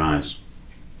from your eyes.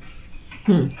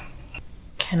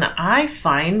 Can I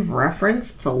find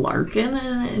reference to Larkin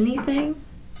in anything?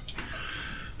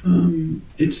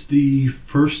 It's the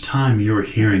first time you're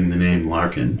hearing the name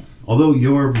Larkin, although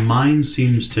your mind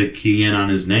seems to key in on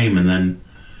his name and then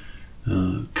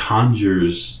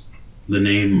conjures the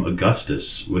name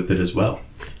Augustus with it as well.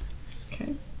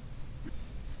 Okay.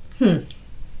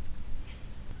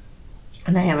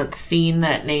 And I haven't seen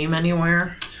that name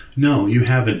anywhere? No, you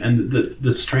haven't. And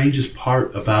the strangest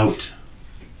part about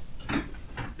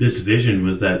this vision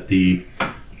was that the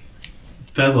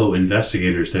fellow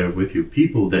investigators that were with you,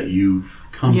 people that you've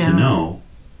come to know,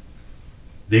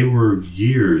 they were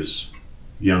years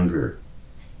younger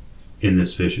in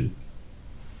this vision.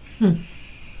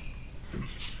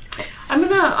 I'm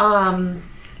gonna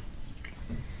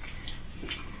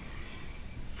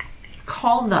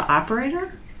call the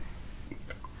operator.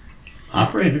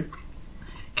 Operator.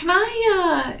 Can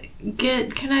I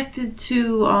get connected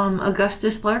to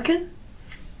Augustus Larkin?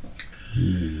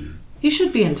 He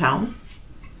should be in town.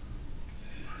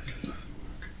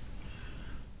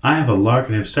 I have a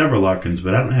Larkin. I have several Larkins,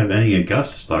 but I don't have any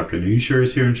Augustus Larkin. Are you sure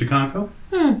he's here in Chicago?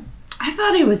 I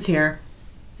thought he was here.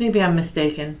 Maybe I'm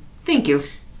mistaken. Thank you.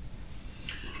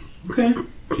 Okay.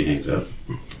 She hangs up.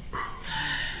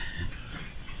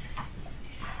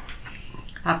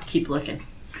 I'll have to keep looking.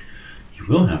 You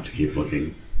will have to keep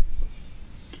looking.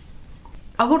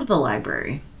 I'll go to the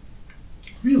library.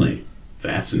 Really?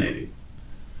 Fascinating.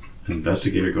 An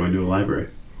investigator going to a library.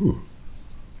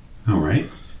 All right.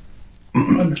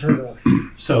 Unheard of.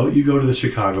 So you go to the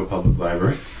Chicago Public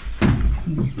Library.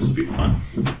 This will be fun.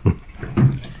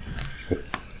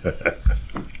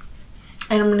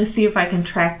 And I'm going to see if I can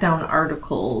track down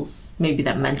articles, maybe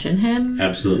that mention him.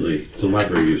 Absolutely. It's a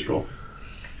library use roll.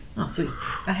 Oh, sweet.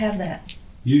 I have that.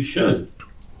 You should.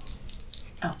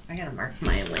 Oh, I got to mark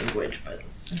my language, but...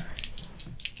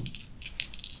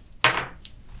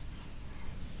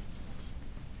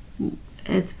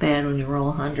 It's bad when you roll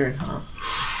 100, huh?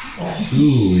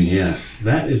 Ooh, yes.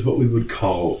 That is what we would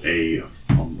call a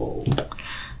fumble.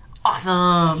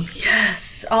 Awesome!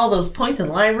 Yes! All those points in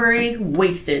the library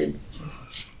wasted.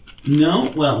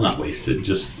 No, well, not wasted. It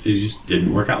just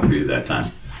didn't work out for you that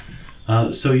time.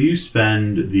 So you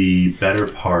spend the better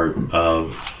part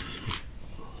of,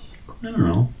 I don't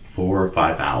know, 4 or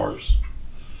 5 hours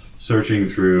searching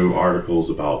through articles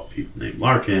about people named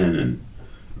Larkin, and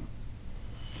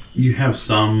you have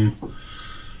some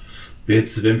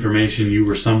bits of information. You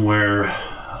were somewhere,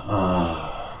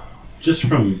 just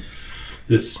from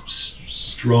this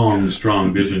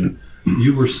strong vision,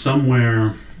 you were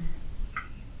somewhere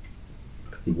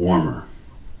warmer.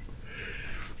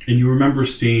 And you remember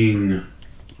seeing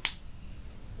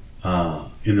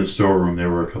in the storeroom there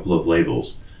were a couple of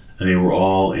labels, and they were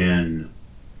all in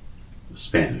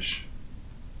Spanish.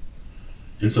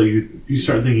 And so you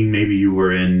start thinking maybe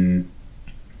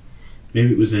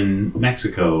it was in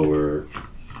Mexico, or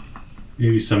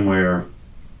maybe somewhere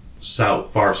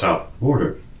far south of the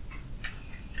border,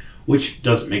 which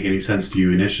doesn't make any sense to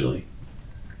you initially.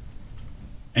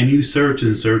 And you search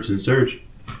and search and search,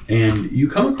 and you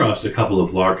come across a couple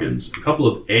of Larkins, a couple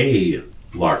of A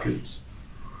Larkins,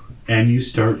 and you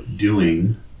start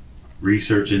doing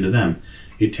research into them.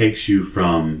 It takes you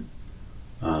from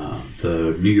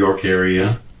the New York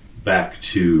area back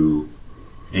to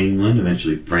England,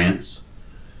 eventually France.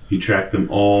 You track them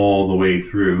all the way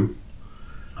through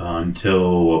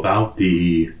until about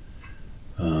the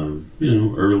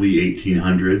early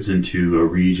 1800s into a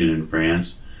region in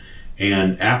France.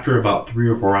 And after about 3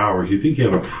 or 4 hours, you think you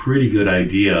have a pretty good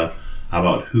idea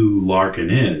about who Larkin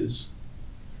is.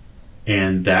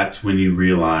 And that's when you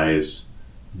realize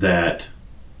that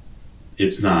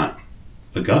it's not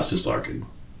Augustus Larkin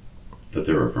that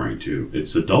they're referring to.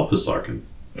 It's Adolphus Larkin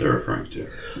they're referring to.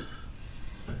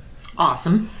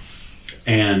 Awesome.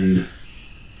 And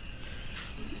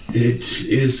it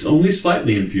is only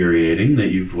slightly infuriating that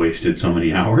you've wasted so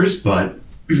many hours, but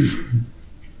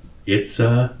it's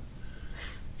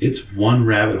one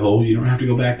rabbit hole you don't have to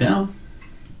go back down.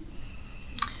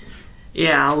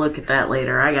 Yeah, I'll look at that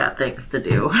later. I got things to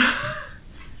do.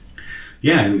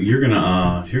 Yeah, you're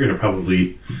gonna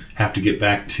probably have to get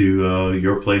back to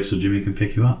your place so Jimmy can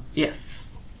pick you up. Yes.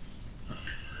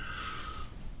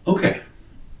 Okay.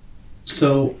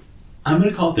 So I'm going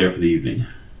to call it there for the evening.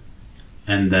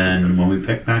 And then when we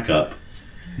pick back up,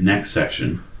 next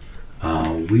section,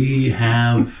 we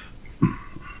have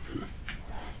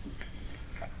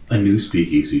a new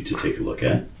speakeasy to take a look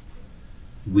at.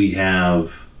 We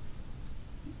have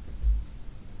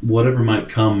whatever might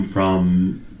come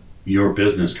from your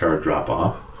business card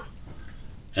drop-off.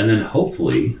 And then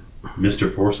hopefully,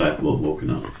 Mr. Forsyth will have woken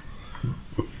up.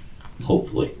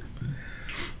 Hopefully.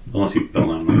 Unless he fell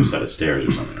down another set of stairs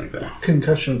or something like that.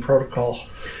 Concussion protocol.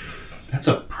 That's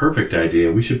a perfect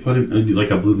idea. We should put him like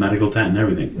a blue medical tent and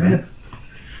everything. Yeah.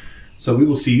 So we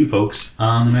will see you folks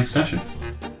on the next session.